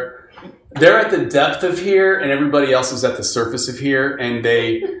there. They're at the depth of here, and everybody else is at the surface of here. And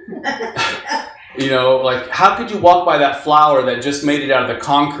they, like, how could you walk by that flower that just made it out of the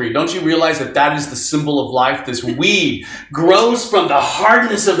concrete? Don't you realize that is the symbol of life? This weed grows from the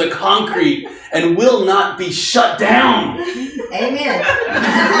hardness of the concrete and will not be shut down. Amen.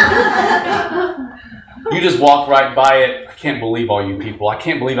 You just walk right by it. I can't believe all you people. I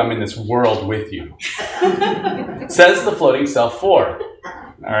can't believe I'm in this world with you. Says the floating self 4. All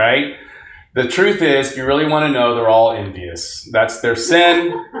right? The truth is, if you really want to know, they're all envious. That's their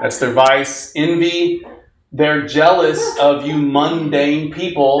sin. That's their vice. Envy. They're jealous of you mundane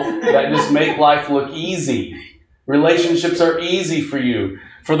people that just make life look easy. Relationships are easy for you.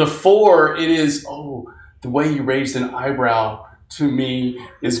 For the 4, it is, the way you raised an eyebrow to me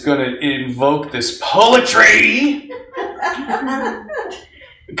is going to invoke this poetry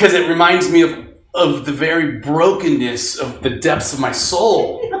because it reminds me of the very brokenness of the depths of my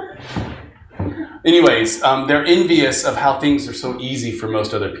soul. Anyways, they're envious of how things are so easy for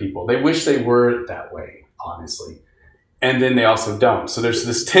most other people. They wish they were that way, honestly. And then they also don't. So there's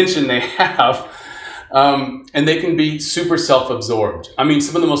this tension they have. And they can be super self-absorbed. I mean,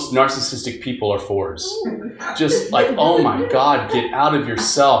 some of the most narcissistic people are 4s. Just like, oh my God, get out of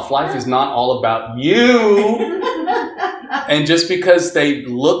yourself. Life is not all about you. And just because they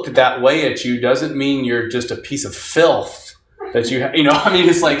looked that way at you doesn't mean you're just a piece of filth that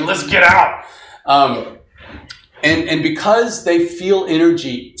it's like, let's get out. And because they feel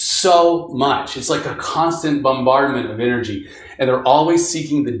energy so much, it's like a constant bombardment of energy. And they're always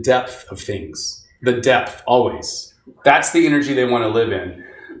seeking the depth of things. The depth, always. That's the energy they want to live in.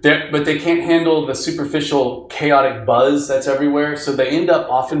 But they can't handle the superficial, chaotic buzz that's everywhere, so they end up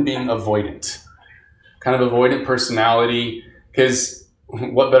often being avoidant. Kind of avoidant personality, because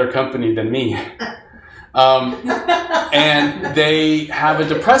what better company than me? And they have a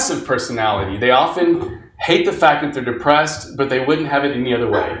depressive personality. They often hate the fact that they're depressed, but they wouldn't have it any other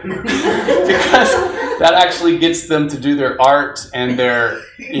way. Because that actually gets them to do their art and their,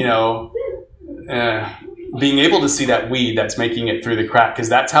 being able to see that weed that's making it through the crack, because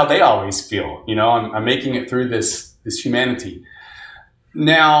that's how they always feel. I'm making it through this humanity.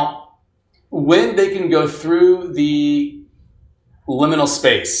 Now, when they can go through the liminal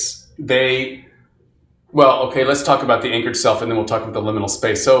space, let's talk about the anchored self and then we'll talk about the liminal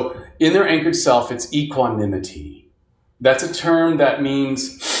space. So in their anchored self, it's equanimity. That's a term that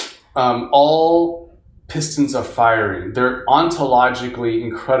means all pistons are firing. They're ontologically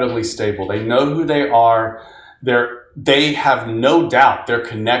incredibly stable. They know who they are. They have no doubt they're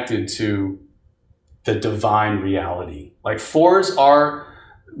connected to the divine reality. Like fours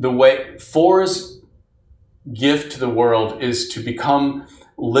gift to the world is to become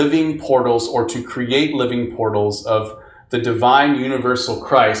living portals or to create living portals of the divine universal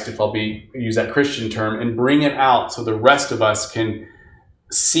Christ, if I'll use that Christian term, and bring it out so the rest of us can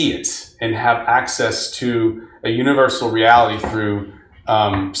see it and have access to a universal reality through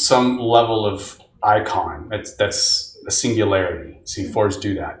some level of icon. That's a singularity. See, fours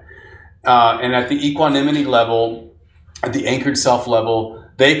do that. And at the equanimity level, at the anchored self level,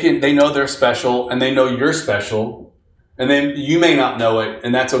 they know they're special and they know you're special. And then you may not know it,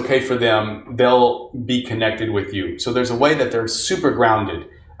 and that's okay for them. They'll be connected with you. So there's a way that they're super grounded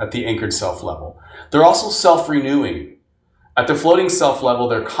at the anchored self level. They're also self-renewing. At the floating self level,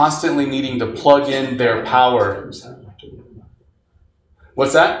 they're constantly needing to plug in their power.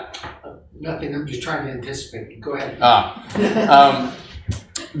 What's that? Nothing, I'm just trying to anticipate. Go ahead.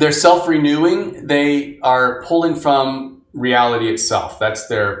 They're self-renewing. They are pulling from reality itself. That's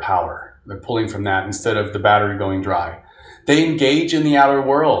their power. They're pulling from that instead of the battery going dry. They engage in the outer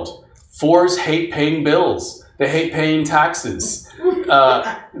world. Fours hate paying bills. They hate paying taxes.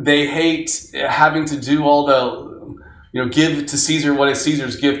 They hate having to do all the, give to Caesar what is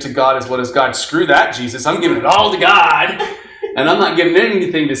Caesar's, give to God is what is God. Screw that, Jesus. I'm giving it all to God. And I'm not giving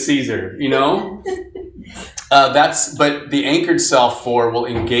anything to Caesar, but the anchored self will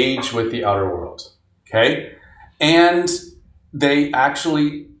engage with the outer world. Okay. And they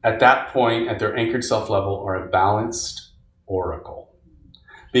actually, at that point, at their anchored self level, are a balanced oracle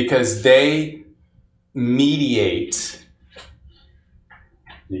because they mediate.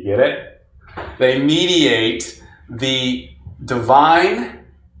 You get it? They mediate the divine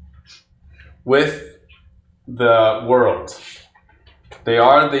with the world. They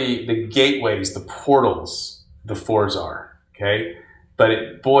are the gateways, the portals, the fours are. Okay?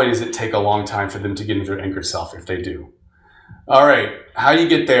 But boy, does it take a long time for them to get into their anchored self if they do. All right, how you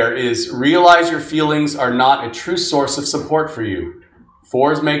get there is realize your feelings are not a true source of support for you.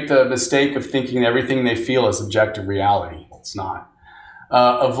 Fours make the mistake of thinking everything they feel is objective reality. It's not.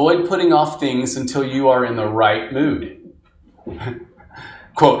 Avoid putting off things until you are in the right mood.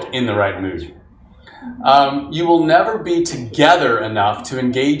 Quote, in the right mood. You will never be together enough to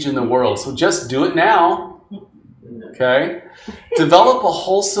engage in the world, so just do it now. Okay? Develop a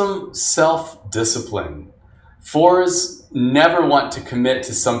wholesome self-discipline. Fours never want to commit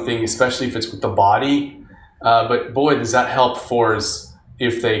to something, especially if it's with the body. But boy, does that help fours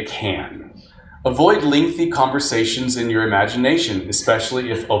if they can. Avoid lengthy conversations in your imagination,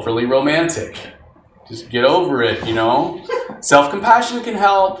 especially if overly romantic. Just get over it, Self-compassion can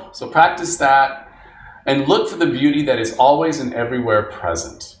help, so practice that. And look for the beauty that is always and everywhere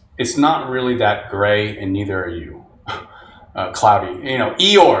present. It's not really that gray, and neither are you. Cloudy.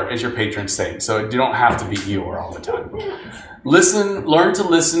 Eeyore is your patron saint, so you don't have to be Eeyore all the time. Learn to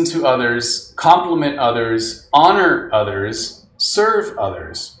listen to others, compliment others, honor others, serve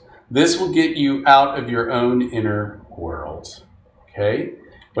others. This will get you out of your own inner world. Okay?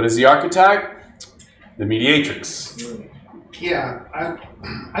 What is the archetype? The mediatrix. Yeah,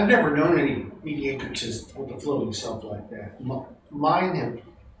 I've never known any mediatrixes with a floating self like that. Mine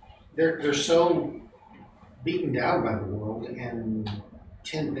they're so beaten down by the world and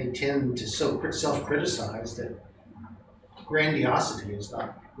they tend to so self-criticize that grandiosity is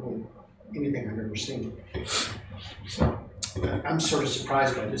not really anything I've ever seen. So I'm sort of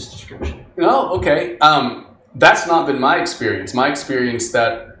surprised by this description. Oh, okay. That's not been my experience. My experience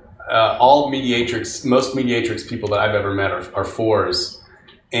that most mediatrix people that I've ever met are fours.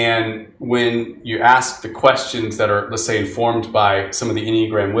 And when you ask the questions that are, let's say, informed by some of the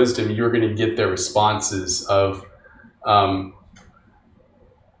Enneagram wisdom, you're going to get their responses of, I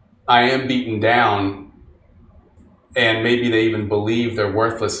am beaten down, and maybe they even believe their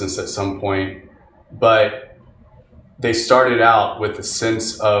worthlessness at some point, but they started out with a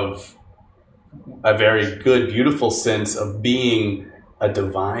sense of, a very good, beautiful sense of being a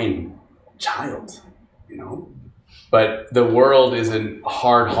divine child, But the world is a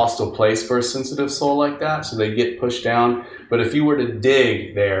hard, hostile place for a sensitive soul like that, so they get pushed down. But if you were to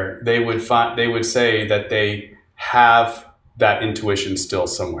dig there, they would say that they have that intuition still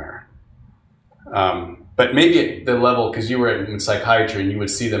somewhere. But maybe at the level, because you were in psychiatry, and you would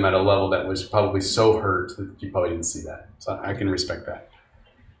see them at a level that was probably so hurt that you probably didn't see that. So I can respect that.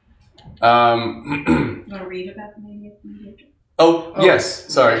 You want to read about the mediatrix? Oh,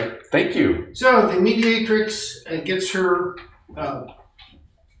 yes. Sorry. Thank you. So the mediatrix gets her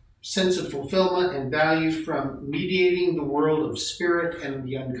sense of fulfillment and value from mediating the world of spirit and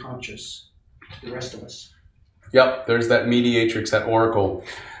the unconscious to the rest of us. Yep, there's that mediatrix, that oracle.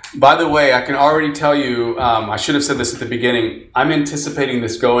 By the way, I can already tell you, I should have said this at the beginning, I'm anticipating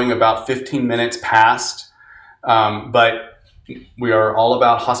this going about 15 minutes past, but we are all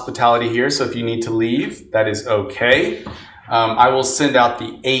about hospitality here, so if you need to leave, that is okay. I will send out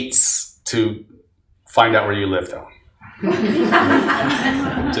the 8s to find out where you live, though.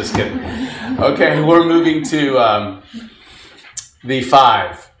 Just kidding. Okay, we're moving to the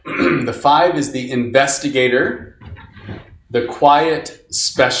 5. The 5 is the investigator, the quiet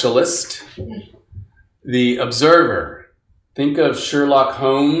specialist, the observer. Think of Sherlock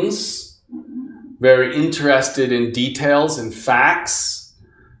Holmes, very interested in details and facts,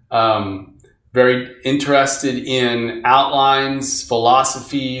 very interested in outlines,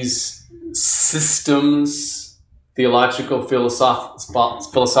 philosophies, systems, theological,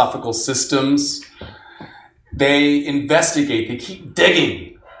 philosophical systems. They investigate, they keep digging.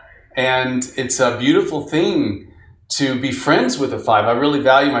 And it's a beautiful thing to be friends with a 5. I really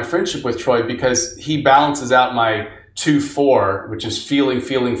value my friendship with Troy because he balances out my 2-4, which is feeling,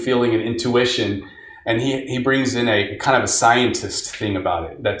 and intuition. And he brings in a kind of a scientist thing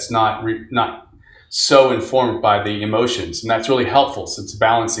about it that's not so informed by the emotions. And that's really helpful, so it's a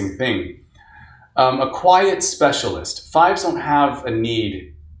balancing thing. A quiet specialist. 5s don't have a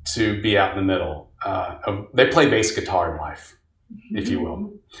need to be out in the middle. They play bass guitar in life, if you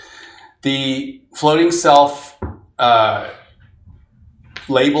will. The floating self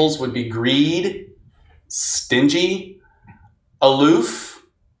labels would be greed, stingy, aloof,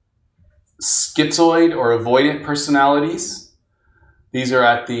 schizoid or avoidant personalities. These are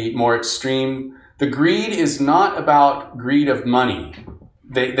at the more extreme. The greed is not about greed of money.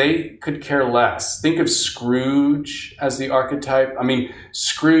 They could care less. Think of Scrooge as the archetype. I mean,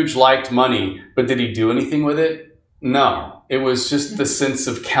 Scrooge liked money, but did he do anything with it? No. It was just the sense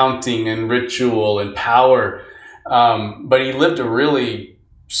of counting and ritual and power. But he lived a really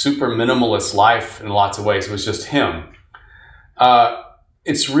super minimalist life in lots of ways. It was just him.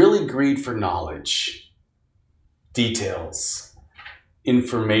 It's really greed for knowledge, details,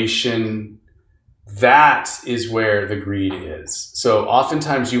 information. That is where the greed is. So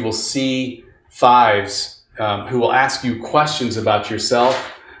oftentimes you will see 5s who will ask you questions about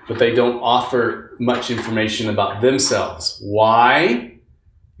yourself, but they don't offer much information about themselves. Why?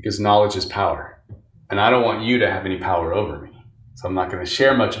 Because knowledge is power. And I don't want you to have any power over me. So I'm not going to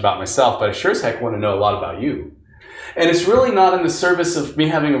share much about myself, but I sure as heck want to know a lot about you. And it's really not in the service of me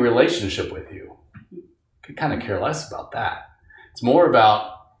having a relationship with you. I could kind of care less about that. It's more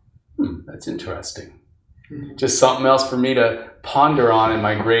about, that's interesting. Just something else for me to ponder on in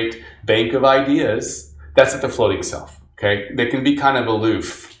my great bank of ideas. That's at the floating self, okay? They can be kind of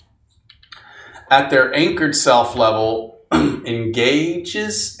aloof. At their anchored self level,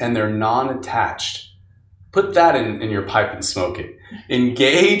 engages and they're non-attached. Put that in your pipe and smoke it.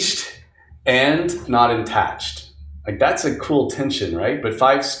 Engaged and not attached. Like that's a cool tension, right? But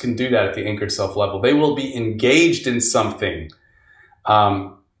 5s can do that at the anchored self level. They will be engaged in something.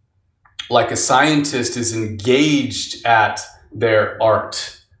 Like a scientist is engaged at their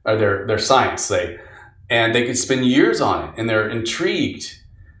art or their science, say, and they could spend years on it and they're intrigued.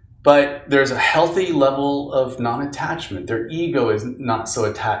 But there's a healthy level of non-attachment. Their ego is not so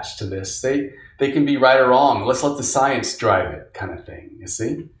attached to this. They can be right or wrong. Let's let the science drive it kind of thing, you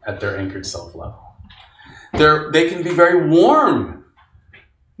see, at their anchored self level. They can be very warm.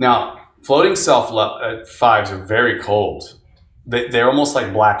 Now, floating self 5s are very cold. They're almost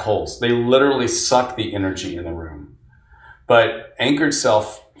like black holes. They literally suck the energy in the room. But anchored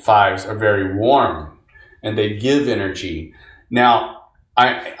self 5s are very warm and they give energy. Now,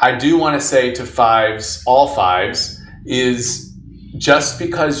 I do want to say to 5s, all 5s, is just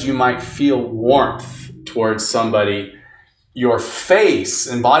because you might feel warmth towards somebody, your face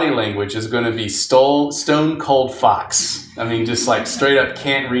and body language is going to be stone cold fox. I mean, just like straight up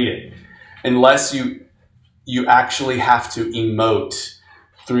can't read it. Unless you actually have to emote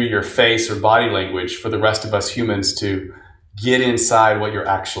through your face or body language for the rest of us humans to get inside what you're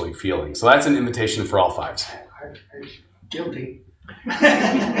actually feeling. So that's an invitation for all fives. Guilty.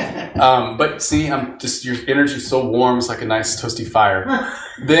 But see, your energy's so warm, it's like a nice toasty fire.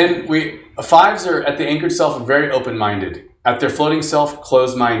 Then fives are at the anchored self very open-minded. At their floating self,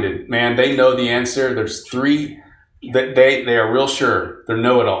 closed-minded. Man, they know the answer. There's three that they are real sure. They're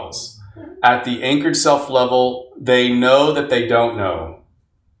know-it-alls. At the anchored self level, they know that they don't know.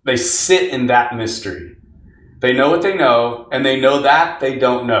 They sit in that mystery. They know what they know, and they know that they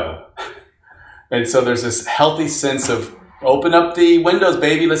don't know. And so there's this healthy sense of, open up the windows,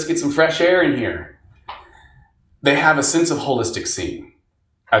 baby, let's get some fresh air in here. They have a sense of holistic seeing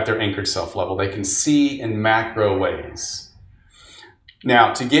at their anchored self level. They can see in macro ways.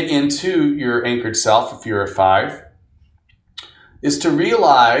 Now, to get into your anchored self, if you're a five, is to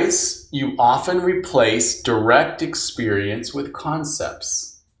realize you often replace direct experience with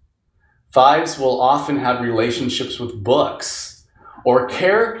concepts. Fives will often have relationships with books or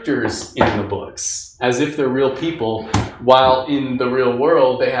characters in the books as if they're real people, while in the real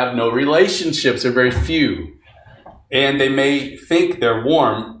world they have no relationships or very few. And they may think they're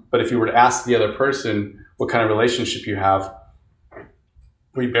warm, but if you were to ask the other person what kind of relationship you have,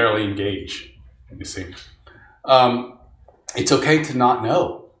 we barely engage, you see. It's okay to not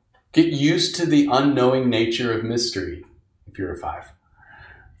know. Get used to the unknowing nature of mystery if you're a five.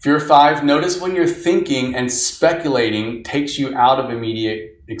 If you're a five, notice when you're thinking and speculating takes you out of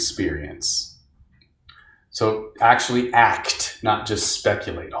immediate experience. So actually act, not just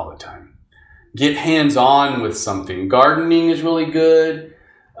speculate all the time. Get hands-on with something. Gardening is really good.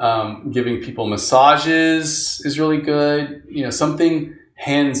 Giving people massages is really good. Something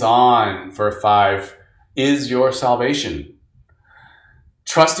hands-on for a five is your salvation.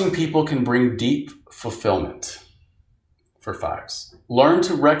 Trusting people can bring deep fulfillment for fives. Learn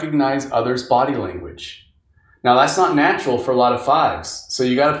to recognize others' body language. Now, that's not natural for a lot of fives. So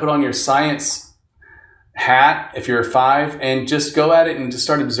you got to put on your science hat if you're a five and just go at it and just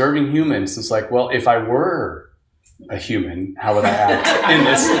start observing humans. It's like, well, if I were a human, how would I act in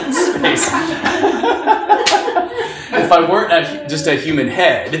this space? If I weren't just a human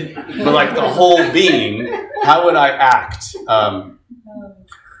head, but like the whole being, how would I act?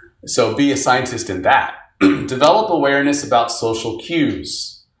 So be a scientist in that. Develop awareness about social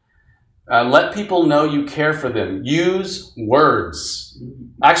cues. Let people know you care for them. Use words.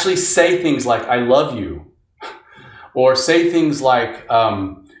 Actually say things like, I love you. Or say things like,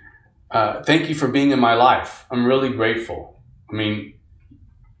 thank you for being in my life. I'm really grateful. I mean,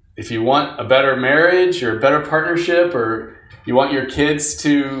 if you want a better marriage or a better partnership, or you want your kids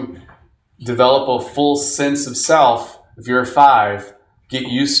to develop a full sense of self, if you're a five, get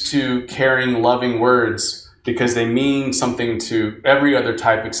used to caring, loving words because they mean something to every other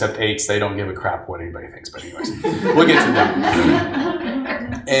type except eights. They don't give a crap what anybody thinks, but anyways, we'll get to them.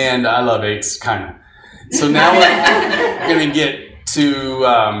 And I love eights, kind of. So now we're going to get to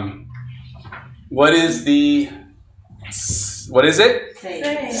what is it?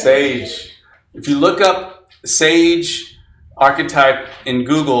 Sage. If you look up Sage archetype in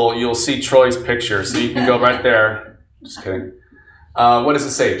Google, you'll see Troy's picture. So you can go right there. Just kidding. What is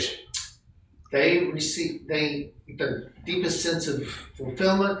a sage? They receive their deepest sense of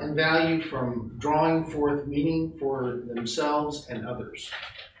fulfillment and value from drawing forth meaning for themselves and others.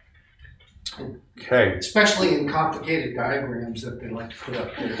 Okay. Especially in complicated diagrams that they like to put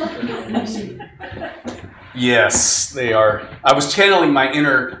up there. Yes, they are. I was channeling my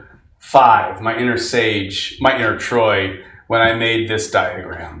inner five, my inner sage, my inner Troy when I made this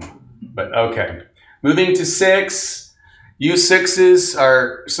diagram. But okay. Moving to six. You sixes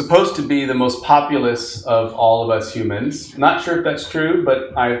are supposed to be the most populous of all of us humans. Not sure if that's true,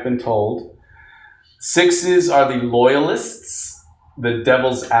 but I've been told. Sixes are the loyalists, the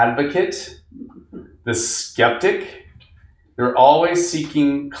devil's advocate, the skeptic. They're always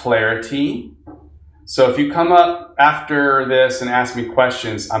seeking clarity. So if you come up after this and ask me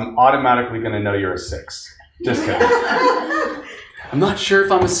questions, I'm automatically going to know you're a six. Just kidding. I'm not sure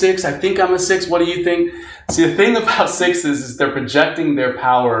if I'm a six. I think I'm a six. What do you think? See, the thing about sixes is they're projecting their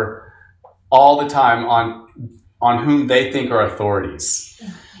power all the time on whom they think are authorities.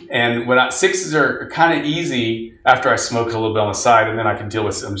 And sixes are kind of easy after I smoke a little bit on the side, and then I can deal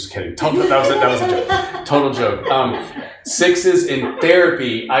with it. I'm just kidding. That was a joke. Total joke. Sixes in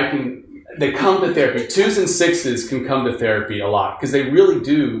therapy, they come to therapy. Twos and sixes can come to therapy a lot because they really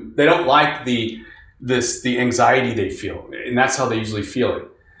do. They don't like the anxiety they feel, and that's how they usually feel it.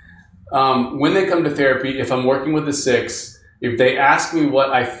 When they come to therapy, if I'm working with a six, if they ask me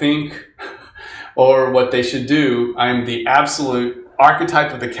what I think or what they should do, I'm the absolute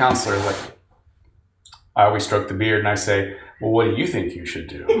archetype of the counselor. Like, I always stroke the beard and I say, well, what do you think you should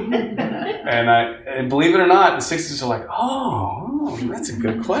do? and believe it or not, the sixes are like, oh, that's a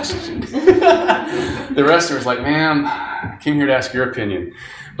good question. The rest are like, ma'am, I came here to ask your opinion.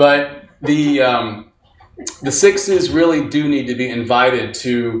 But the sixes really do need to be invited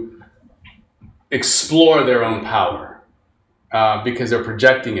to explore their own power because they're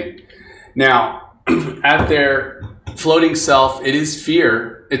projecting it. Now, at their floating self, it is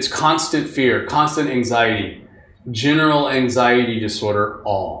fear. It's constant fear, constant anxiety, general anxiety disorder,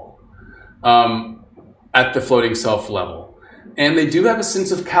 all at the floating self level. And they do have a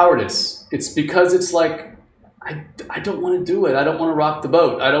sense of cowardice. It's because it's like, I don't want to do it. I don't want to rock the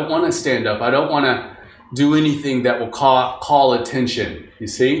boat. I don't want to stand up. I don't want to do anything that will call attention. You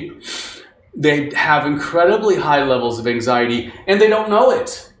see? They have incredibly high levels of anxiety and they don't know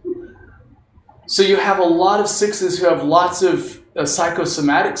it. So you have a lot of sixes who have lots of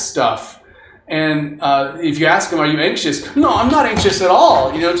psychosomatic stuff. And if you ask them, are you anxious? No, I'm not anxious at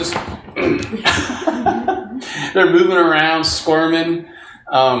all. Just they're moving around, squirming.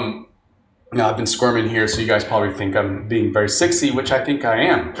 I've been squirming here, so you guys probably think I'm being very sixy, which I think I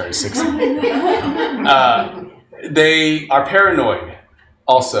am very sixy. They are paranoid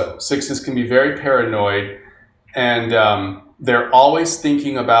also. Sixes can be very paranoid, and they're always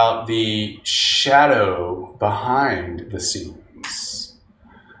thinking about the shadow behind the scenes.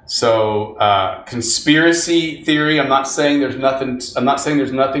 So conspiracy theory, I'm not saying there's nothing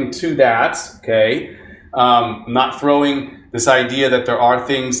to that, okay? I'm not throwing this idea that there are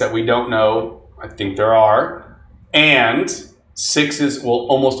things that we don't know. I think there are. And sixes will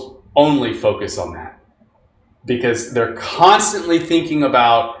almost only focus on that because they're constantly thinking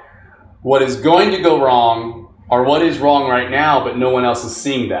about what is going to go wrong or what is wrong right now, but no one else is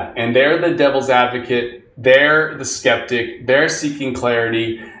seeing that. And they're the devil's advocate. They're the skeptic. They're seeking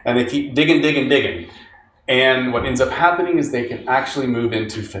clarity, and they keep digging. And what ends up happening is they can actually move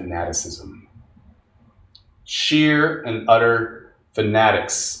into fanaticism. Sheer and utter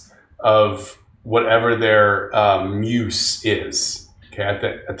fanatics of whatever their muse is, okay,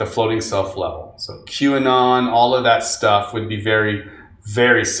 at the floating self level. So QAnon, all of that stuff would be very,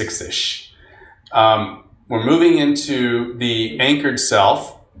 very six-ish. We're moving into the anchored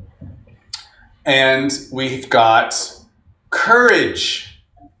self, and we've got courage,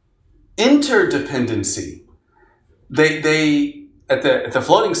 interdependency. They at the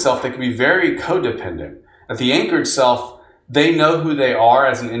floating self, they can be very codependent. At the anchored self, they know who they are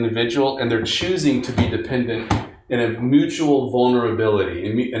as an individual, and they're choosing to be dependent in a mutual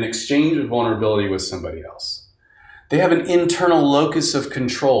vulnerability, an exchange of vulnerability with somebody else. They have an internal locus of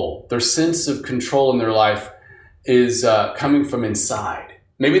control. Their sense of control in their life is coming from inside.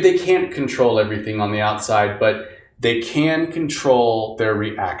 Maybe they can't control everything on the outside, but they can control their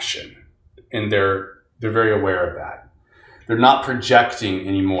reaction, and they're very aware of that. They're not projecting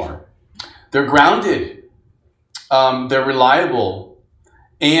anymore. They're grounded. They're reliable,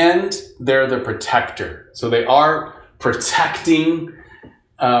 and they're the protector. So they are protecting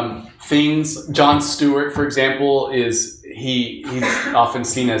things. John Stewart, for example, he's often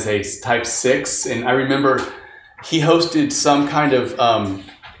seen as a type 6. And I remember he hosted some kind of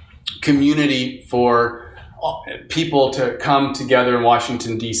community for people to come together in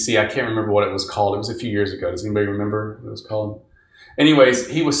Washington, D.C. I can't remember what it was called. It was a few years ago. Does anybody remember what it was called? Anyways,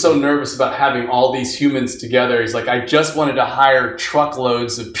 he was so nervous about having all these humans together. He's like, I just wanted to hire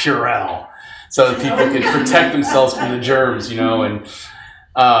truckloads of Purell so that people could protect themselves from the germs, and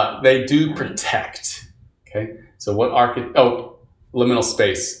they do protect. Okay, so liminal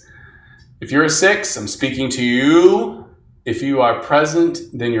space. If you're a 6, I'm speaking to you. If you are present,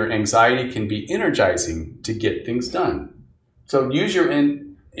 then your anxiety can be energizing to get things done. So use your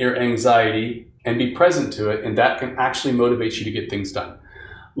anxiety and be present to it, and that can actually motivate you to get things done.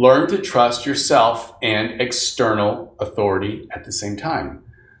 Learn to trust yourself and external authority at the same time.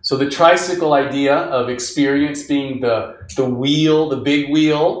 So the tricycle idea of experience being the wheel, the big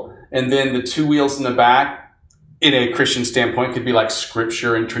wheel, and then the 2 wheels in the back, in a Christian standpoint, could be like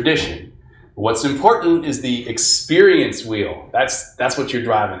scripture and tradition. What's important is the experience wheel. That's what you're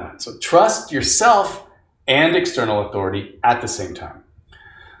driving on. So trust yourself and external authority at the same time.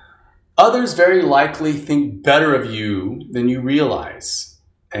 Others very likely think better of you than you realize,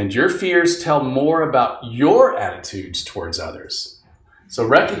 and your fears tell more about your attitudes towards others. So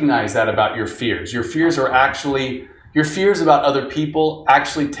recognize that about your fears. Your fears about other people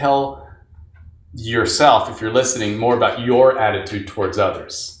actually tell yourself, if you're listening, more about your attitude towards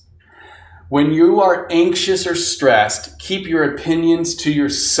others. When you are anxious or stressed, keep your opinions to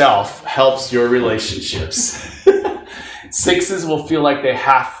yourself helps your relationships. Sixes will feel like they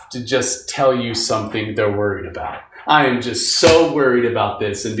have to just tell you something they're worried about. I am just so worried about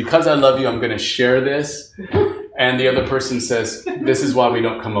this, and because I love you, I'm going to share this. And the other person says, this is why we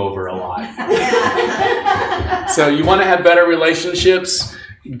don't come over a lot. So you want to have better relationships?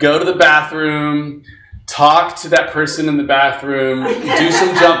 Go to the bathroom, talk to that person in the bathroom, do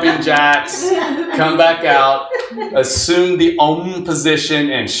some jumping jacks, come back out, assume the Om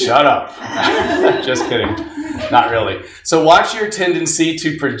position, and shut up. Just kidding. Not really. So watch your tendency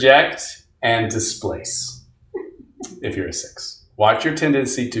to project and displace. If you're a 6. Watch your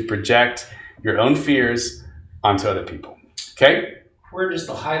tendency to project your own fears onto other people. Okay? Where does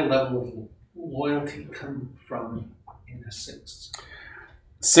the high level of loyalty come from in a 6?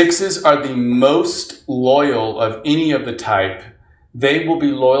 6s are the most loyal of any of the type. They will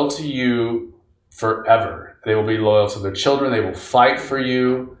be loyal to you forever. They will be loyal to their children. They will fight for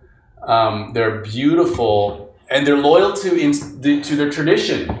you. They're beautiful, and they're loyal to their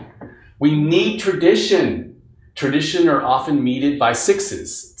tradition. We need tradition. Tradition are often meted by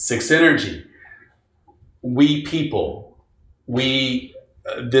 6s. 6 energy. We people.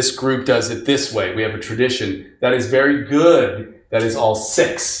 This group does it this way. We have a tradition that is very good. That is all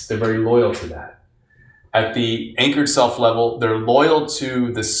 6. They're very loyal to that. At the anchored self level, they're loyal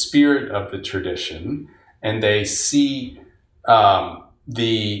to the spirit of the tradition, and they see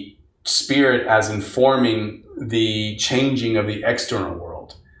the spirit as informing the changing of the external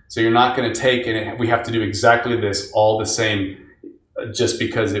world. So you're not going to take it, we have to do exactly this all the same just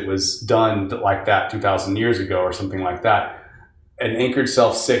because it was done like that 2,000 years ago or something like that. An anchored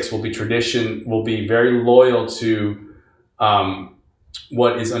self 6 will be very loyal to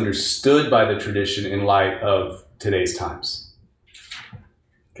what is understood by the tradition in light of today's times.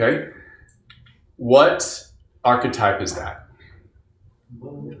 Okay? What archetype is that?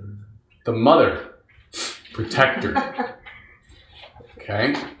 The mother. Protector.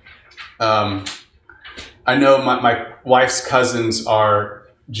 Okay? I know my wife's cousins are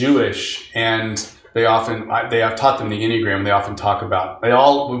Jewish, and I've taught them the Enneagram. They often talk about,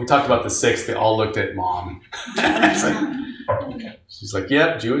 when we talked about the 6, they all looked at mom. She's like,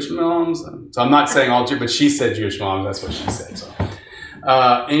 yep, Jewish moms. So I'm not saying all Jewish, but she said Jewish moms. That's what she said. So,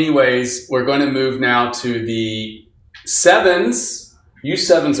 anyways, we're going to move now to the 7s. You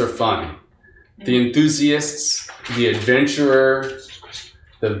 7s are fun. The enthusiasts, the adventurer,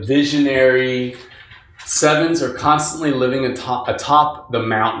 the visionary. 7s are constantly living atop the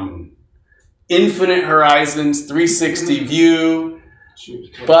mountain. Infinite horizons, 360 view,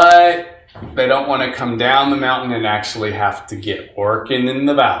 but they don't want to come down the mountain and actually have to get working in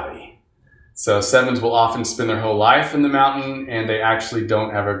the valley. So 7s will often spend their whole life in the mountain, and they actually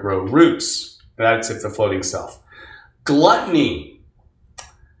don't ever grow roots. That's if the floating self. Gluttony,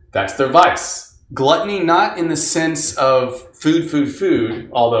 that's their vice. Gluttony, not in the sense of food,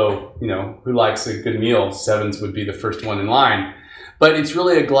 although, who likes a good meal? 7s would be the first one in line. But it's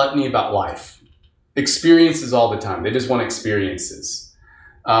really a gluttony about life. Experiences all the time. They just want experiences.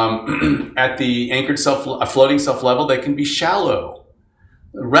 At the anchored self, a floating self level, they can be shallow,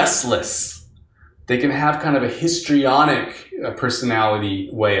 restless. They can have kind of a histrionic personality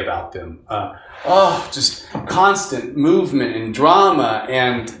way about them. Just constant movement and drama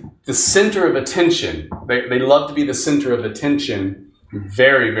and the center of attention. They love to be the center of attention.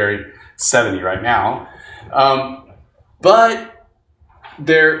 Very, very 70 right now. But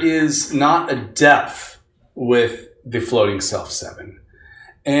there is not a depth with the floating self 7.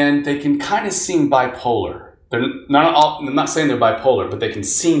 And they can kind of seem bipolar. I'm not saying they're bipolar, but they can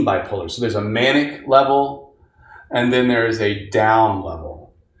seem bipolar. So there's a manic level, and then there is a down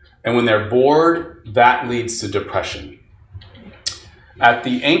level. And when they're bored, that leads to depression. At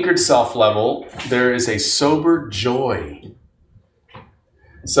the anchored self level, there is a sober joy.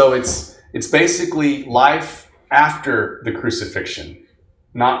 So it's basically life after the crucifixion,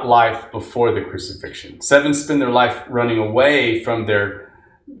 not life before the crucifixion. 7s spend their life running away from the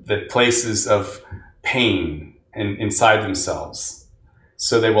places of pain and inside themselves.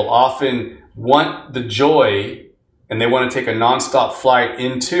 So they will often want the joy, and they want to take a nonstop flight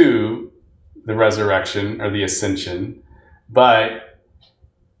into the resurrection or the ascension, but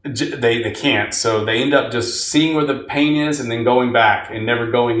they can't. So they end up just seeing where the pain is and then going back and never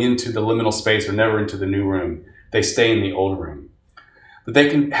going into the liminal space or never into the new room. They stay in the old room. But they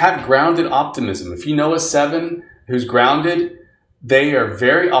can have grounded optimism. If you know a 7 who's grounded, they are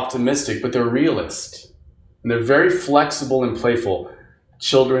very optimistic, but they're realist. And they're very flexible and playful.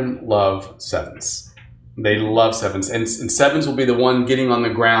 Children love 7s. They love 7s. And 7s will be the one getting on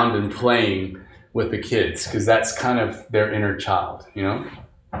the ground and playing with the kids, because that's kind of their inner child,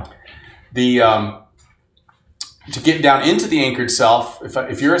 The to get down into the anchored self,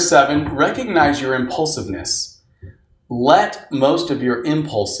 if you're a 7, recognize your impulsiveness. Let most of your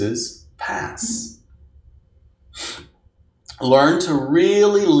impulses pass. Learn to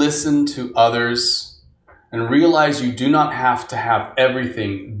really listen to others and realize you do not have to have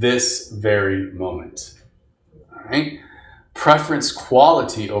everything this very moment. All right? Preference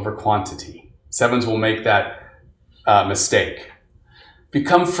quality over quantity. 7s will make that mistake.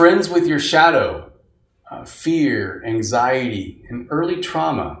 Become friends with your shadow. Fear, anxiety, and early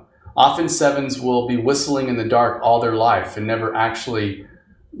trauma. Often 7s will be whistling in the dark all their life and never actually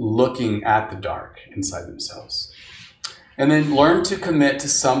looking at the dark inside themselves. And then learn to commit to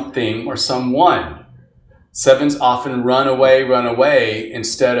something or someone. 7s often run away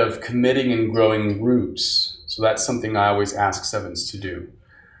instead of committing and growing roots. So that's something I always ask 7s to do.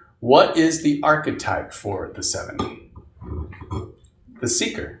 What is the archetype for the 7? The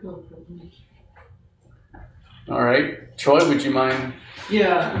seeker. All right. Troy, would you mind?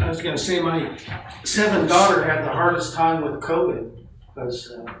 Yeah, I was going to say my 7 daughter had the hardest time with COVID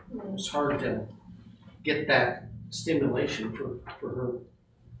because it was hard to get that stimulation for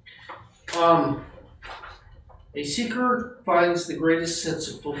her. A seeker finds the greatest sense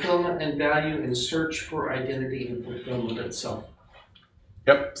of fulfillment and value in search for identity and fulfillment itself.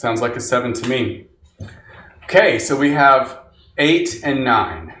 Yep, sounds like a 7 to me. Okay, so we have 8 and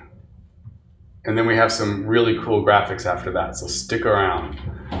 9. And then we have some really cool graphics after that, so stick around.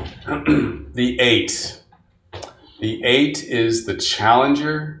 The 8. The 8 is the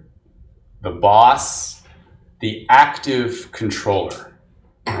challenger, the boss, the active controller.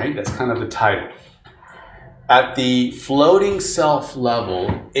 Right? That's kind of the title. At the floating self level,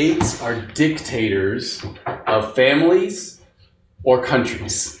 8s are dictators of families or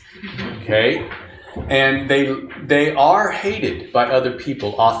countries. Okay? And they are hated by other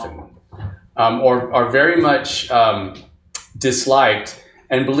people often. Or are very much disliked.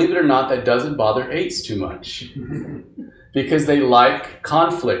 And believe it or not, that doesn't bother 8s too much. Because they like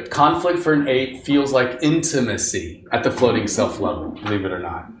conflict. Conflict for an 8 feels like intimacy at the floating self level, believe it or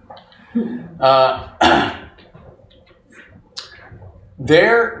not.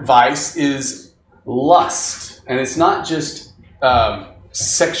 Their vice is lust. And it's not just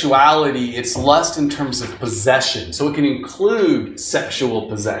sexuality, it's lust in terms of possession. So it can include sexual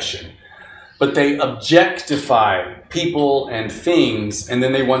possession. But they objectify people and things, and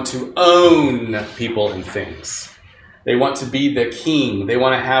then they want to own people and things. They want to be the king. They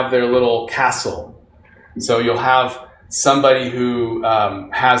want to have their little castle. So you'll have somebody who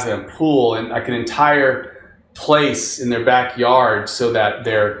has a pool and like an entire place in their backyard so that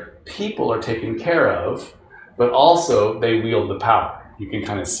their people are taken care of, but also they wield the power. You can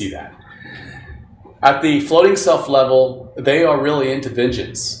kind of see that. At the floating self level, they are really into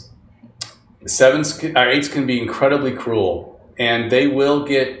vengeance. 8s can be incredibly cruel, and they will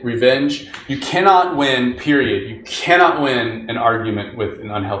get revenge. You cannot win, period. You cannot win an argument with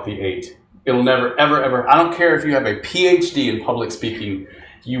an unhealthy 8. It'll never, ever, ever. I don't care if you have a PhD in public speaking,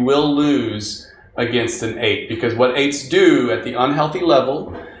 you will lose against an 8. Because what 8s do at the unhealthy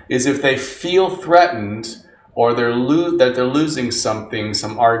level is if they feel threatened or they're losing something,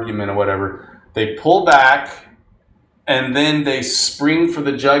 some argument or whatever, they pull back, and then they spring for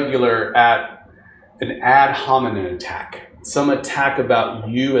the jugular at an ad hominem attack. Some attack about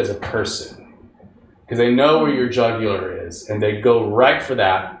you as a person. Because they know where your jugular is, and they go right for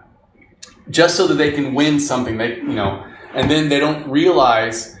that, just so that they can win something. And then they don't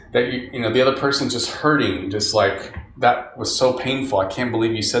realize that the other person's just hurting, just like, that was so painful. I can't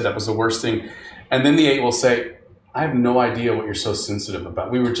believe you said that was the worst thing. And then the 8 will say, I have no idea what you're so sensitive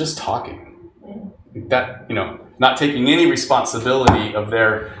about. We were just talking. That, not taking any responsibility of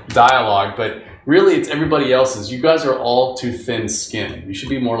their dialogue, but really it's everybody else's. You guys are all too thin-skinned. You should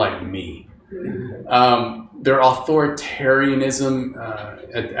be more like me. Their authoritarianism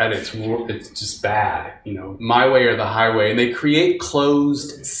at it's just bad. My way or the highway. And they create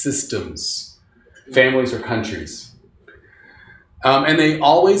closed systems, families or countries. And they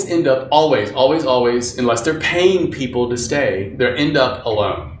always end up, always, unless they're paying people to stay, they end up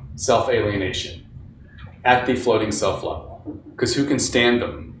alone. Self-alienation. At the floating self level. Because who can stand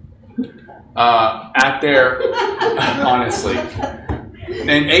them? Honestly.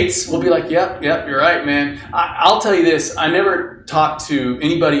 And 8s will be like, yep, you're right, man. I'll tell you this, I never talk to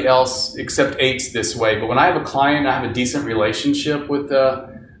anybody else except 8s this way, but when I have a client, I have a decent relationship with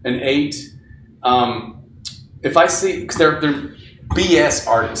an 8, if I see, because they're BS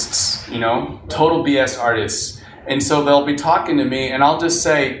artists, total BS artists. And so they'll be talking to me and I'll just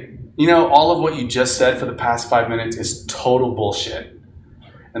say, all of what you just said for the past 5 minutes is total bullshit.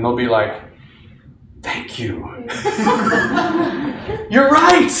 And they'll be like, Thank you. You're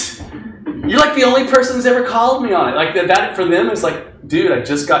right. You're like the only person who's ever called me on it. Like that for them is like, dude, I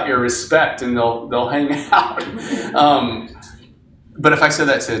just got your respect, and they'll hang out. But if I said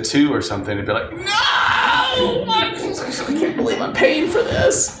that to a 2 or something, it'd be like, no, I can't believe I'm paying for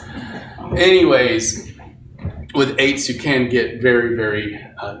this. Anyways, with 8s, you can get very, very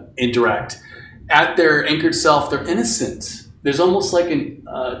indirect. At their anchored self, they're innocent. There's almost like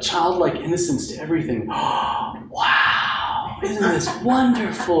a childlike innocence to everything. Wow, isn't this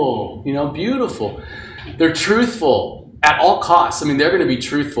wonderful? Beautiful. They're truthful at all costs. I mean, they're going to be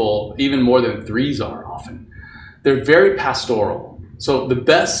truthful even more than 3s are often. They're very pastoral. So the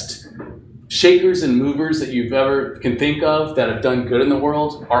best shakers and movers that you've ever can think of that have done good in the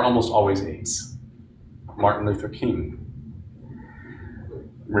world are almost always 8s. Martin Luther King.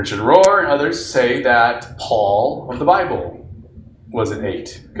 Richard Rohr and others say that Paul of the Bible was an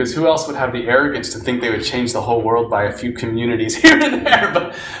 8. Because who else would have the arrogance to think they would change the whole world by a few communities here and there?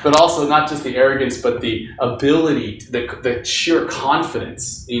 But also not just the arrogance, but the ability, the sheer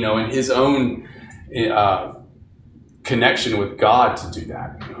confidence, in his own connection with God to do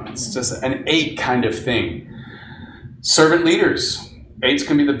that. It's just an 8 kind of thing. Servant leaders. 8s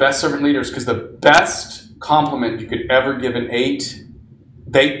can be the best servant leaders because the best compliment you could ever give an 8,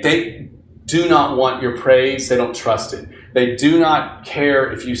 they do not want your praise. They don't trust it. They do not care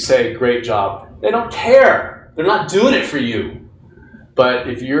if you say, great job. They don't care. They're not doing it for you. But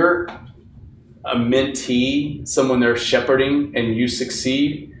if you're a mentee, someone they're shepherding, and you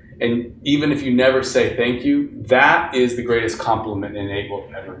succeed, and even if you never say thank you, that is the greatest compliment an 8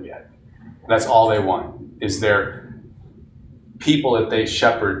 will ever get. That's all they want, is their people that they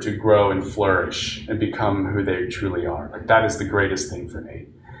shepherd to grow and flourish and become who they truly are. Like, that is the greatest thing for an 8.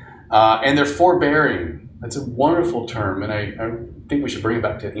 And they're forbearing. That's a wonderful term, and I think we should bring it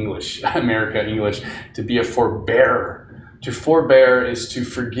back to English, American English, to be a forbearer. To forbear is to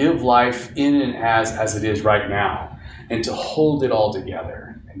forgive life in and as it is right now, and to hold it all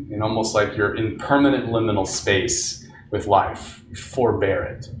together, and almost like you're in permanent liminal space with life. You forbear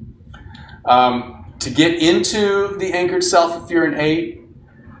it. To get into the anchored self, if you're an 8,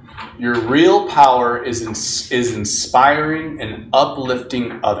 your real power is inspiring and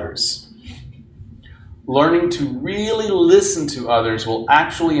uplifting others. Learning to really listen to others will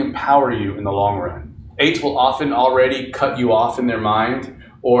actually empower you in the long run. 8s will often already cut you off in their mind,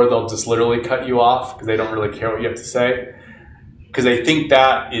 or they'll just literally cut you off because they don't really care what you have to say, because they think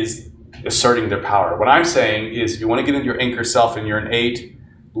that is asserting their power. What I'm saying is, if you want to get into your anchor self and you're an 8,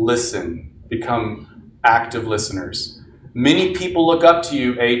 listen. Become active listeners. Many people look up to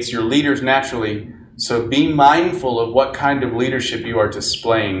you, 8s, your leaders naturally, so be mindful of what kind of leadership you are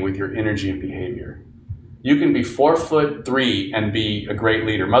displaying with your energy and behavior. You can be 4'3" and be a great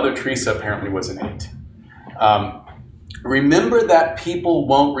leader. Mother Teresa apparently was an 8. Remember that people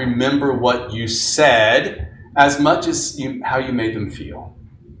won't remember what you said as much as how you made them feel.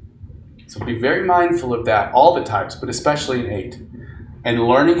 So be very mindful of that, all the types, but especially an 8. And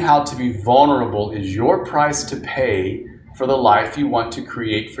learning how to be vulnerable is your price to pay for the life you want to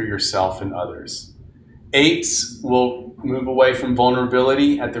create for yourself and others. 8s will move away from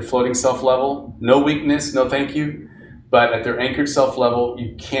vulnerability at their floating self level. No weakness, no thank you. But at their anchored self level,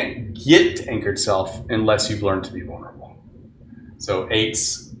 you can't get to anchored self unless you've learned to be vulnerable. So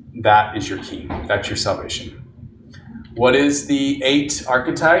 8s, that is your key. That's your salvation. What is the 8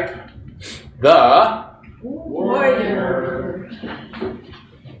 archetype? The warrior.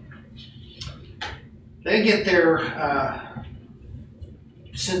 They get their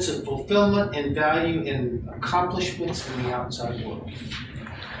sense of fulfillment and value in accomplishments in the outside world.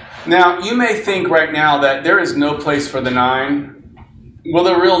 Now, you may think right now that there is no place for the 9. Will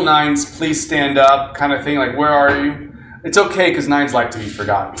the real 9s please stand up kind of thing? Like, where are you? It's okay, because 9s like to be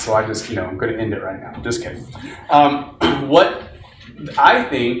forgotten. So I just, I'm going to end it right now. Just kidding. What I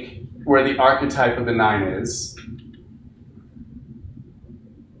think where the archetype of the 9 is,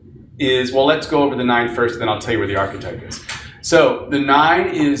 well, let's go over the 9 first, then I'll tell you where the archetype is. So the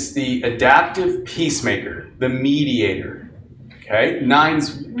 9 is the adaptive peacemaker, the mediator. Okay,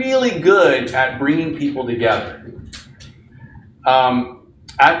 9's really good at bringing people together.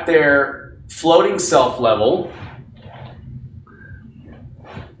 At their floating self level,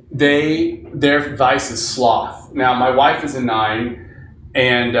 their vice is sloth. Now, my wife is a 9,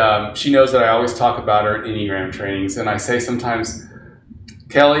 and she knows that I always talk about her Enneagram trainings, and I say sometimes,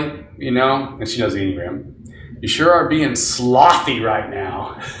 Kelly, and she knows the Enneagram, you sure are being slothy right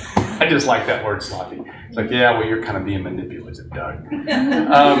now. I just like that word, slothy. It's like, yeah, well, you're kind of being manipulative, Doug.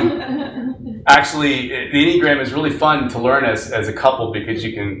 Actually, the Enneagram is really fun to learn as a couple, because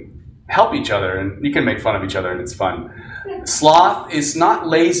you can help each other, and you can make fun of each other, and it's fun. Sloth is not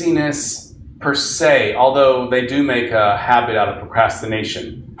laziness per se, although they do make a habit out of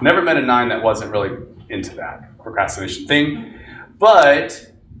procrastination. Never met a 9 that wasn't really into that procrastination thing,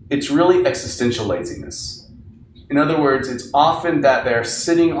 but it's really existential laziness. In other words, it's often that they're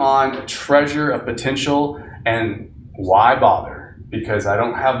sitting on a treasure of potential, and why bother? Because I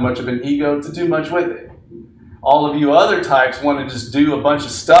don't have much of an ego to do much with it. All of you other types want to just do a bunch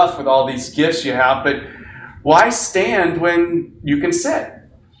of stuff with all these gifts you have, but why stand when you can sit?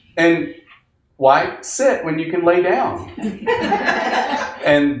 And why sit when you can lay down?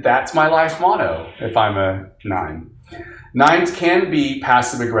 And that's my life motto if I'm a 9. 9s can be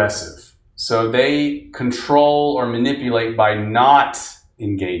passive aggressive. So they control or manipulate by not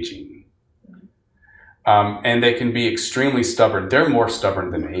engaging. And they can be extremely stubborn. They're more stubborn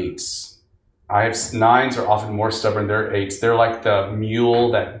than 8s. 9s are often more stubborn than 8s. They're like the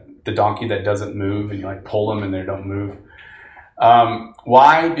mule, the donkey that doesn't move, and you like pull them and they don't move.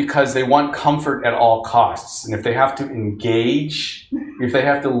 Why? Because they want comfort at all costs. And if they have to engage, if they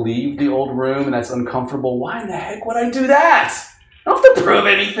have to leave the old room and that's uncomfortable, why in the heck would I do that? I don't have to prove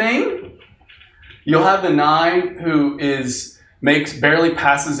anything. You'll have the 9 who barely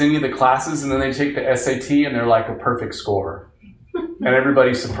passes any of the classes, and then they take the SAT and they're like a perfect score. And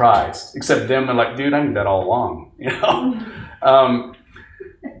everybody's surprised, except them. They're like, dude, I knew that all along. You know,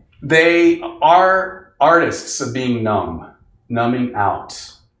 they are artists of being numbing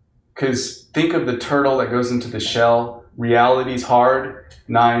out. Because think of the turtle that goes into the shell. Reality's hard.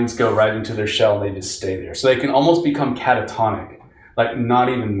 9s go right into their shell and they just stay there. So they can almost become catatonic, like not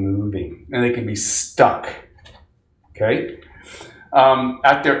even moving, and they can be stuck. Okay,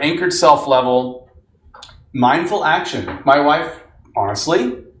 at their anchored self level, mindful action. My wife.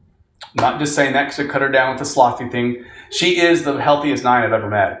 Honestly, not just saying that because I cut her down with the slothy thing. She is the healthiest 9 I've ever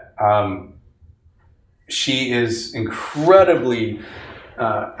met. She is incredibly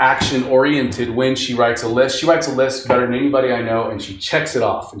action-oriented when she writes a list. She writes a list better than anybody I know, and she checks it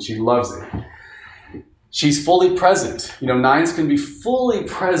off, and she loves it. She's fully present. 9s can be fully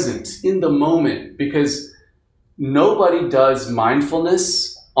present in the moment because nobody does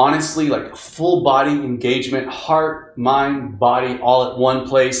mindfulness honestly, like full body engagement, heart, mind, body, all at one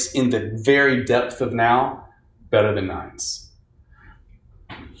place in the very depth of now, better than 9s.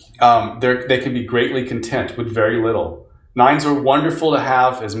 They can be greatly content with very little. 9s are wonderful to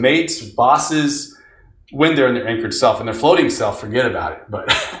have as mates, bosses, when they're in their anchored self. And their floating self, forget about it.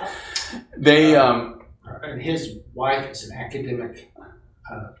 But they... and his wife is an academic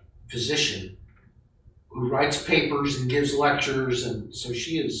physician who writes papers and gives lectures, and so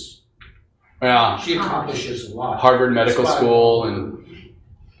she accomplishes a lot. Harvard Medical School, and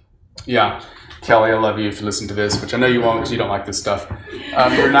Kelly, I love you if you listen to this, which I know you won't because you don't like this stuff.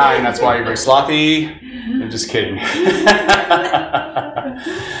 You're 9, that's why you're very slothy. I'm just kidding.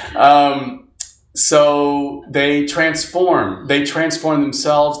 So they transform. They transform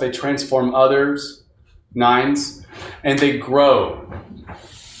themselves. They transform others, 9s, and they grow.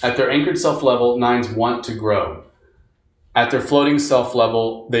 At their anchored self level, 9s want to grow. At their floating self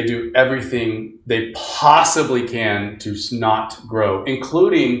level, they do everything they possibly can to not grow,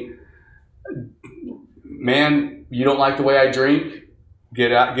 including, man, you don't like the way I drink?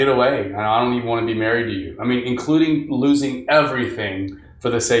 Get away. I don't even want to be married to you. I mean, including losing everything for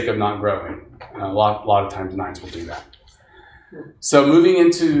the sake of not growing. A lot of times 9s will do that. So moving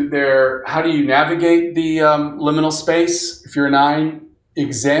into how do you navigate the liminal space? If you're a 9,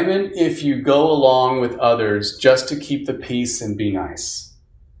 examine if you go along with others just to keep the peace and be nice.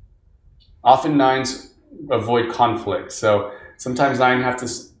 Often 9s avoid conflict, so sometimes 9 have to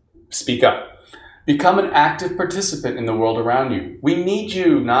speak up. Become an active participant in the world around you. We need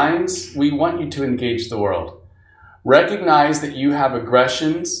you, 9s. We want you to engage the world. Recognize that you have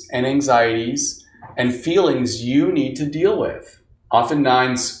aggressions and anxieties and feelings you need to deal with. Often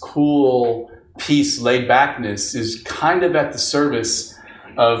 9's cool, peace, laid-backness is kind of at the service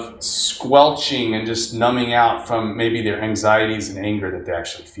of squelching and just numbing out from maybe their anxieties and anger that they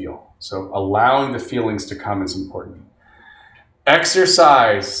actually feel. So allowing the feelings to come is important.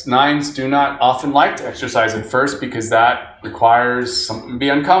 Exercise. 9s do not often like to exercise at first because that requires something to be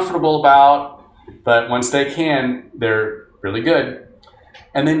uncomfortable about. But once they can, they're really good.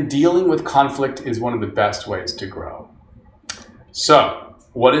 And then dealing with conflict is one of the best ways to grow. So,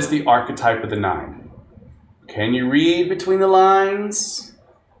 what is the archetype of the 9? Can you read between the lines?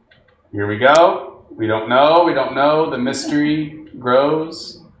 Here we go. We don't know. The mystery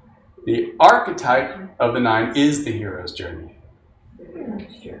grows. The archetype of the 9 is the hero's journey.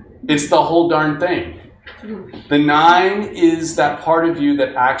 It's the whole darn thing. The 9 is that part of you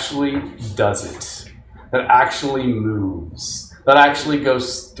that actually does it, that actually moves, that actually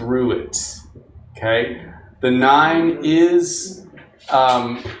goes through it. Okay? The 9 is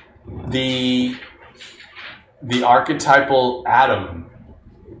the archetypal Adam,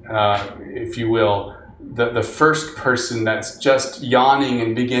 if you will, the first person that's just yawning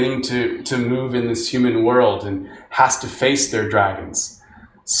and beginning to move in this human world and has to face their dragons.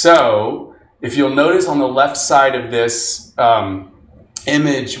 So, if you'll notice on the left side of this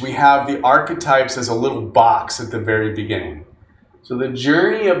image, we have the archetypes as a little box at the very beginning. So the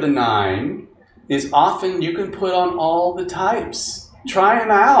journey of the 9 is often you can put on all the types. Try them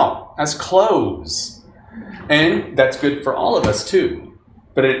out as clothes. And that's good for all of us too.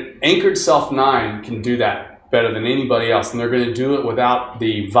 But an anchored self 9 can do that better than anybody else. And they're going to do it without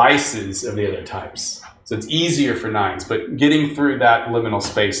the vices of the other types. So it's easier for 9s. But getting through that liminal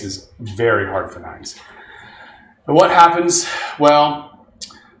space is very hard for 9s. But what happens? Well,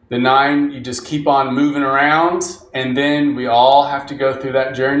 the 9, you just keep on moving around. And then we all have to go through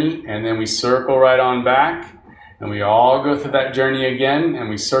that journey. And then we circle right on back. And we all go through that journey again. And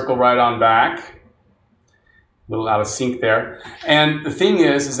we circle right on back. A little out of sync there. And the thing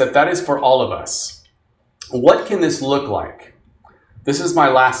is that is for all of us. What can this look like? This is my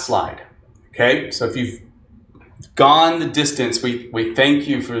last slide. Okay, so if you've gone the distance, we thank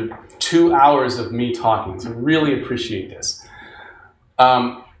you for 2 hours of me talking. So really appreciate this.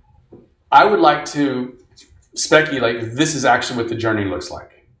 I would like to speculate this is actually what the journey looks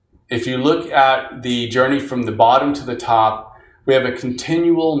like. If you look at the journey from the bottom to the top, we have a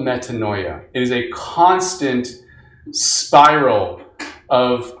continual metanoia. It is a constant spiral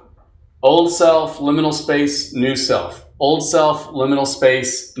of old self, liminal space, new self. Old self, liminal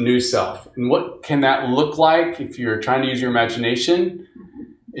space, new self. And what can that look like if you're trying to use your imagination?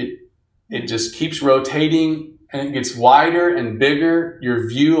 It just keeps rotating and it gets wider and bigger. Your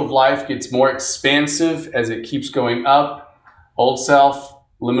view of life gets more expansive as it keeps going up. Old self,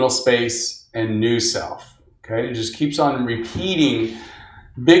 liminal space, and new self. Okay, it just keeps on repeating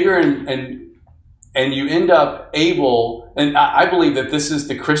bigger and you end up able, and I believe that this is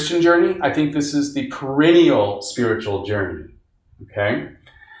the Christian journey. I think this is the perennial spiritual journey. Okay?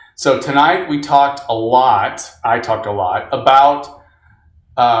 So tonight I talked a lot about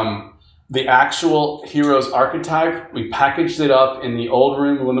the actual hero's archetype. We packaged it up in the old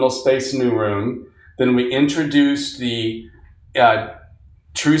room, liminal space, new room. Then we introduced the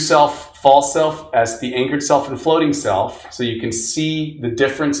true self, false self as the anchored self and floating self. So you can see the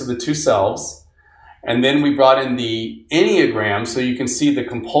difference of the two selves. And then we brought in the Enneagram so you can see the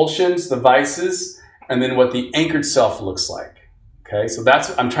compulsions, the vices, and then what the anchored self looks like. Okay, so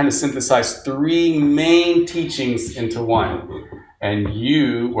I'm trying to synthesize 3 main teachings into one. And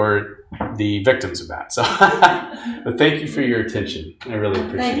you were the victims of that. So, but thank you for your attention. I really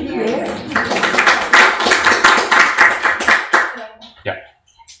appreciate it. Yeah.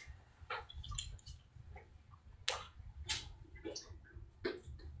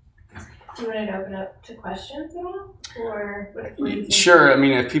 Do you want to open up to questions at all? Or what do you think? Sure. I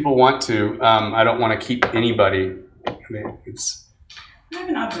mean, if people want to, I don't want to keep anybody. I have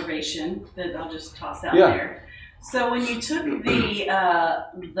an observation that I'll just toss out there. So when you took the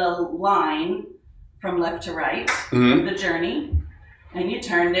line from left to right of the journey and you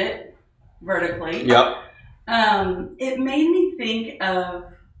turned it vertically, it made me think of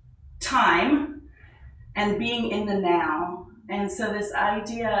time and being in the now. And so this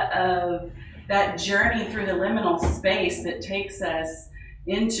idea of that journey through the liminal space that takes us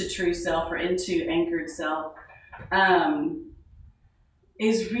into true self or into anchored self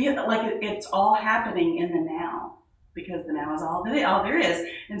is real, like it's all happening in the now, because the now is all there is.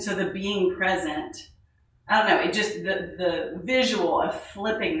 And so the being present, I don't know, it just, the visual of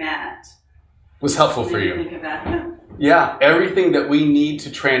flipping that was helpful for you. Think of that. Yeah, everything that we need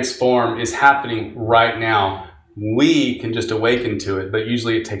to transform is happening right now. We can just awaken to it, but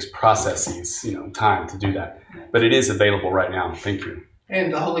usually it takes processes, time to do that. But it is available right now. Thank you.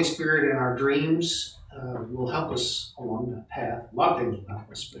 And the Holy Spirit in our dreams will help us along that path. A lot of things will help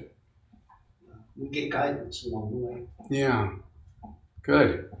us, but we get guidance along the way. Yeah.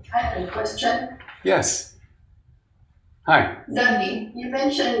 Good. I have a question. Yes. Hi. Zebby, you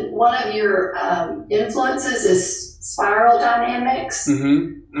mentioned one of your influences is spiral dynamics.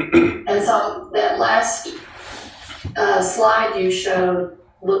 Mm-hmm. And so that last slide you showed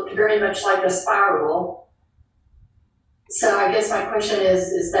looked very much like a spiral. So I guess my question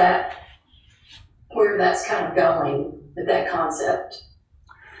is that where that's kind of going with that concept?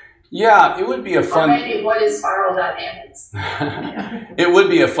 Yeah, it would be a fun. Or maybe what is spiral dynamics? It would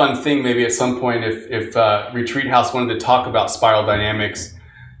be a fun thing maybe at some point if Retreat House wanted to talk about spiral dynamics.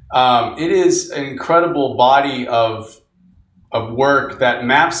 It is an incredible body of work that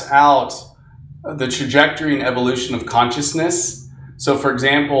maps out the trajectory and evolution of consciousness. So, for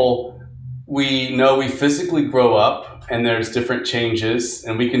example, we know we physically grow up and there's different changes,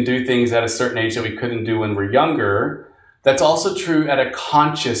 and we can do things at a certain age that we couldn't do when we're younger. That's also true at a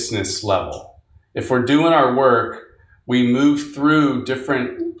consciousness level. If we're doing our work, we move through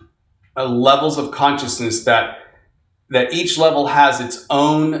different levels of consciousness that each level has its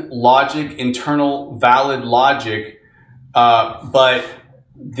own logic, internal valid logic, but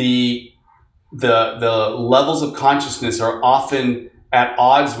the levels of consciousness are often at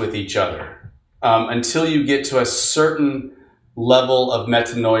odds with each other until you get to a certain level of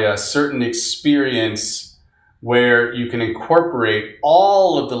metanoia, a certain experience where you can incorporate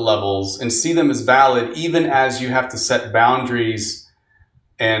all of the levels and see them as valid, even as you have to set boundaries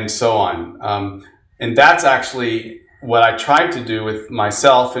and so on. And that's actually what I tried to do with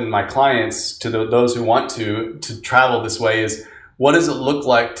myself and my clients, to those who want to travel this way, is what does it look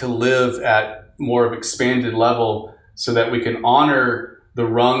like to live at more of expanded level so that we can honor the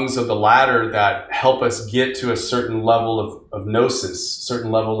rungs of the ladder that help us get to a certain level of gnosis,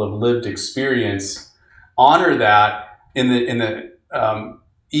 certain level of lived experience. Honor that in the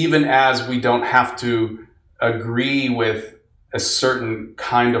even as we don't have to agree with a certain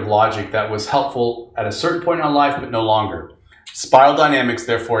kind of logic that was helpful at a certain point in our life, but no longer. Spiral dynamics,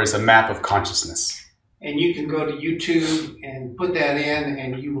 therefore, is a map of consciousness. And you can go to YouTube and put that in,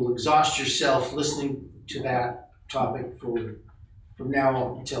 and you will exhaust yourself listening to that topic from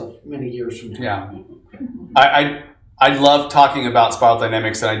now until many years from now. Yeah, I love talking about spiral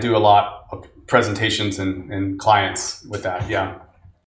dynamics, and I do a lot of presentations and clients with that. Yeah.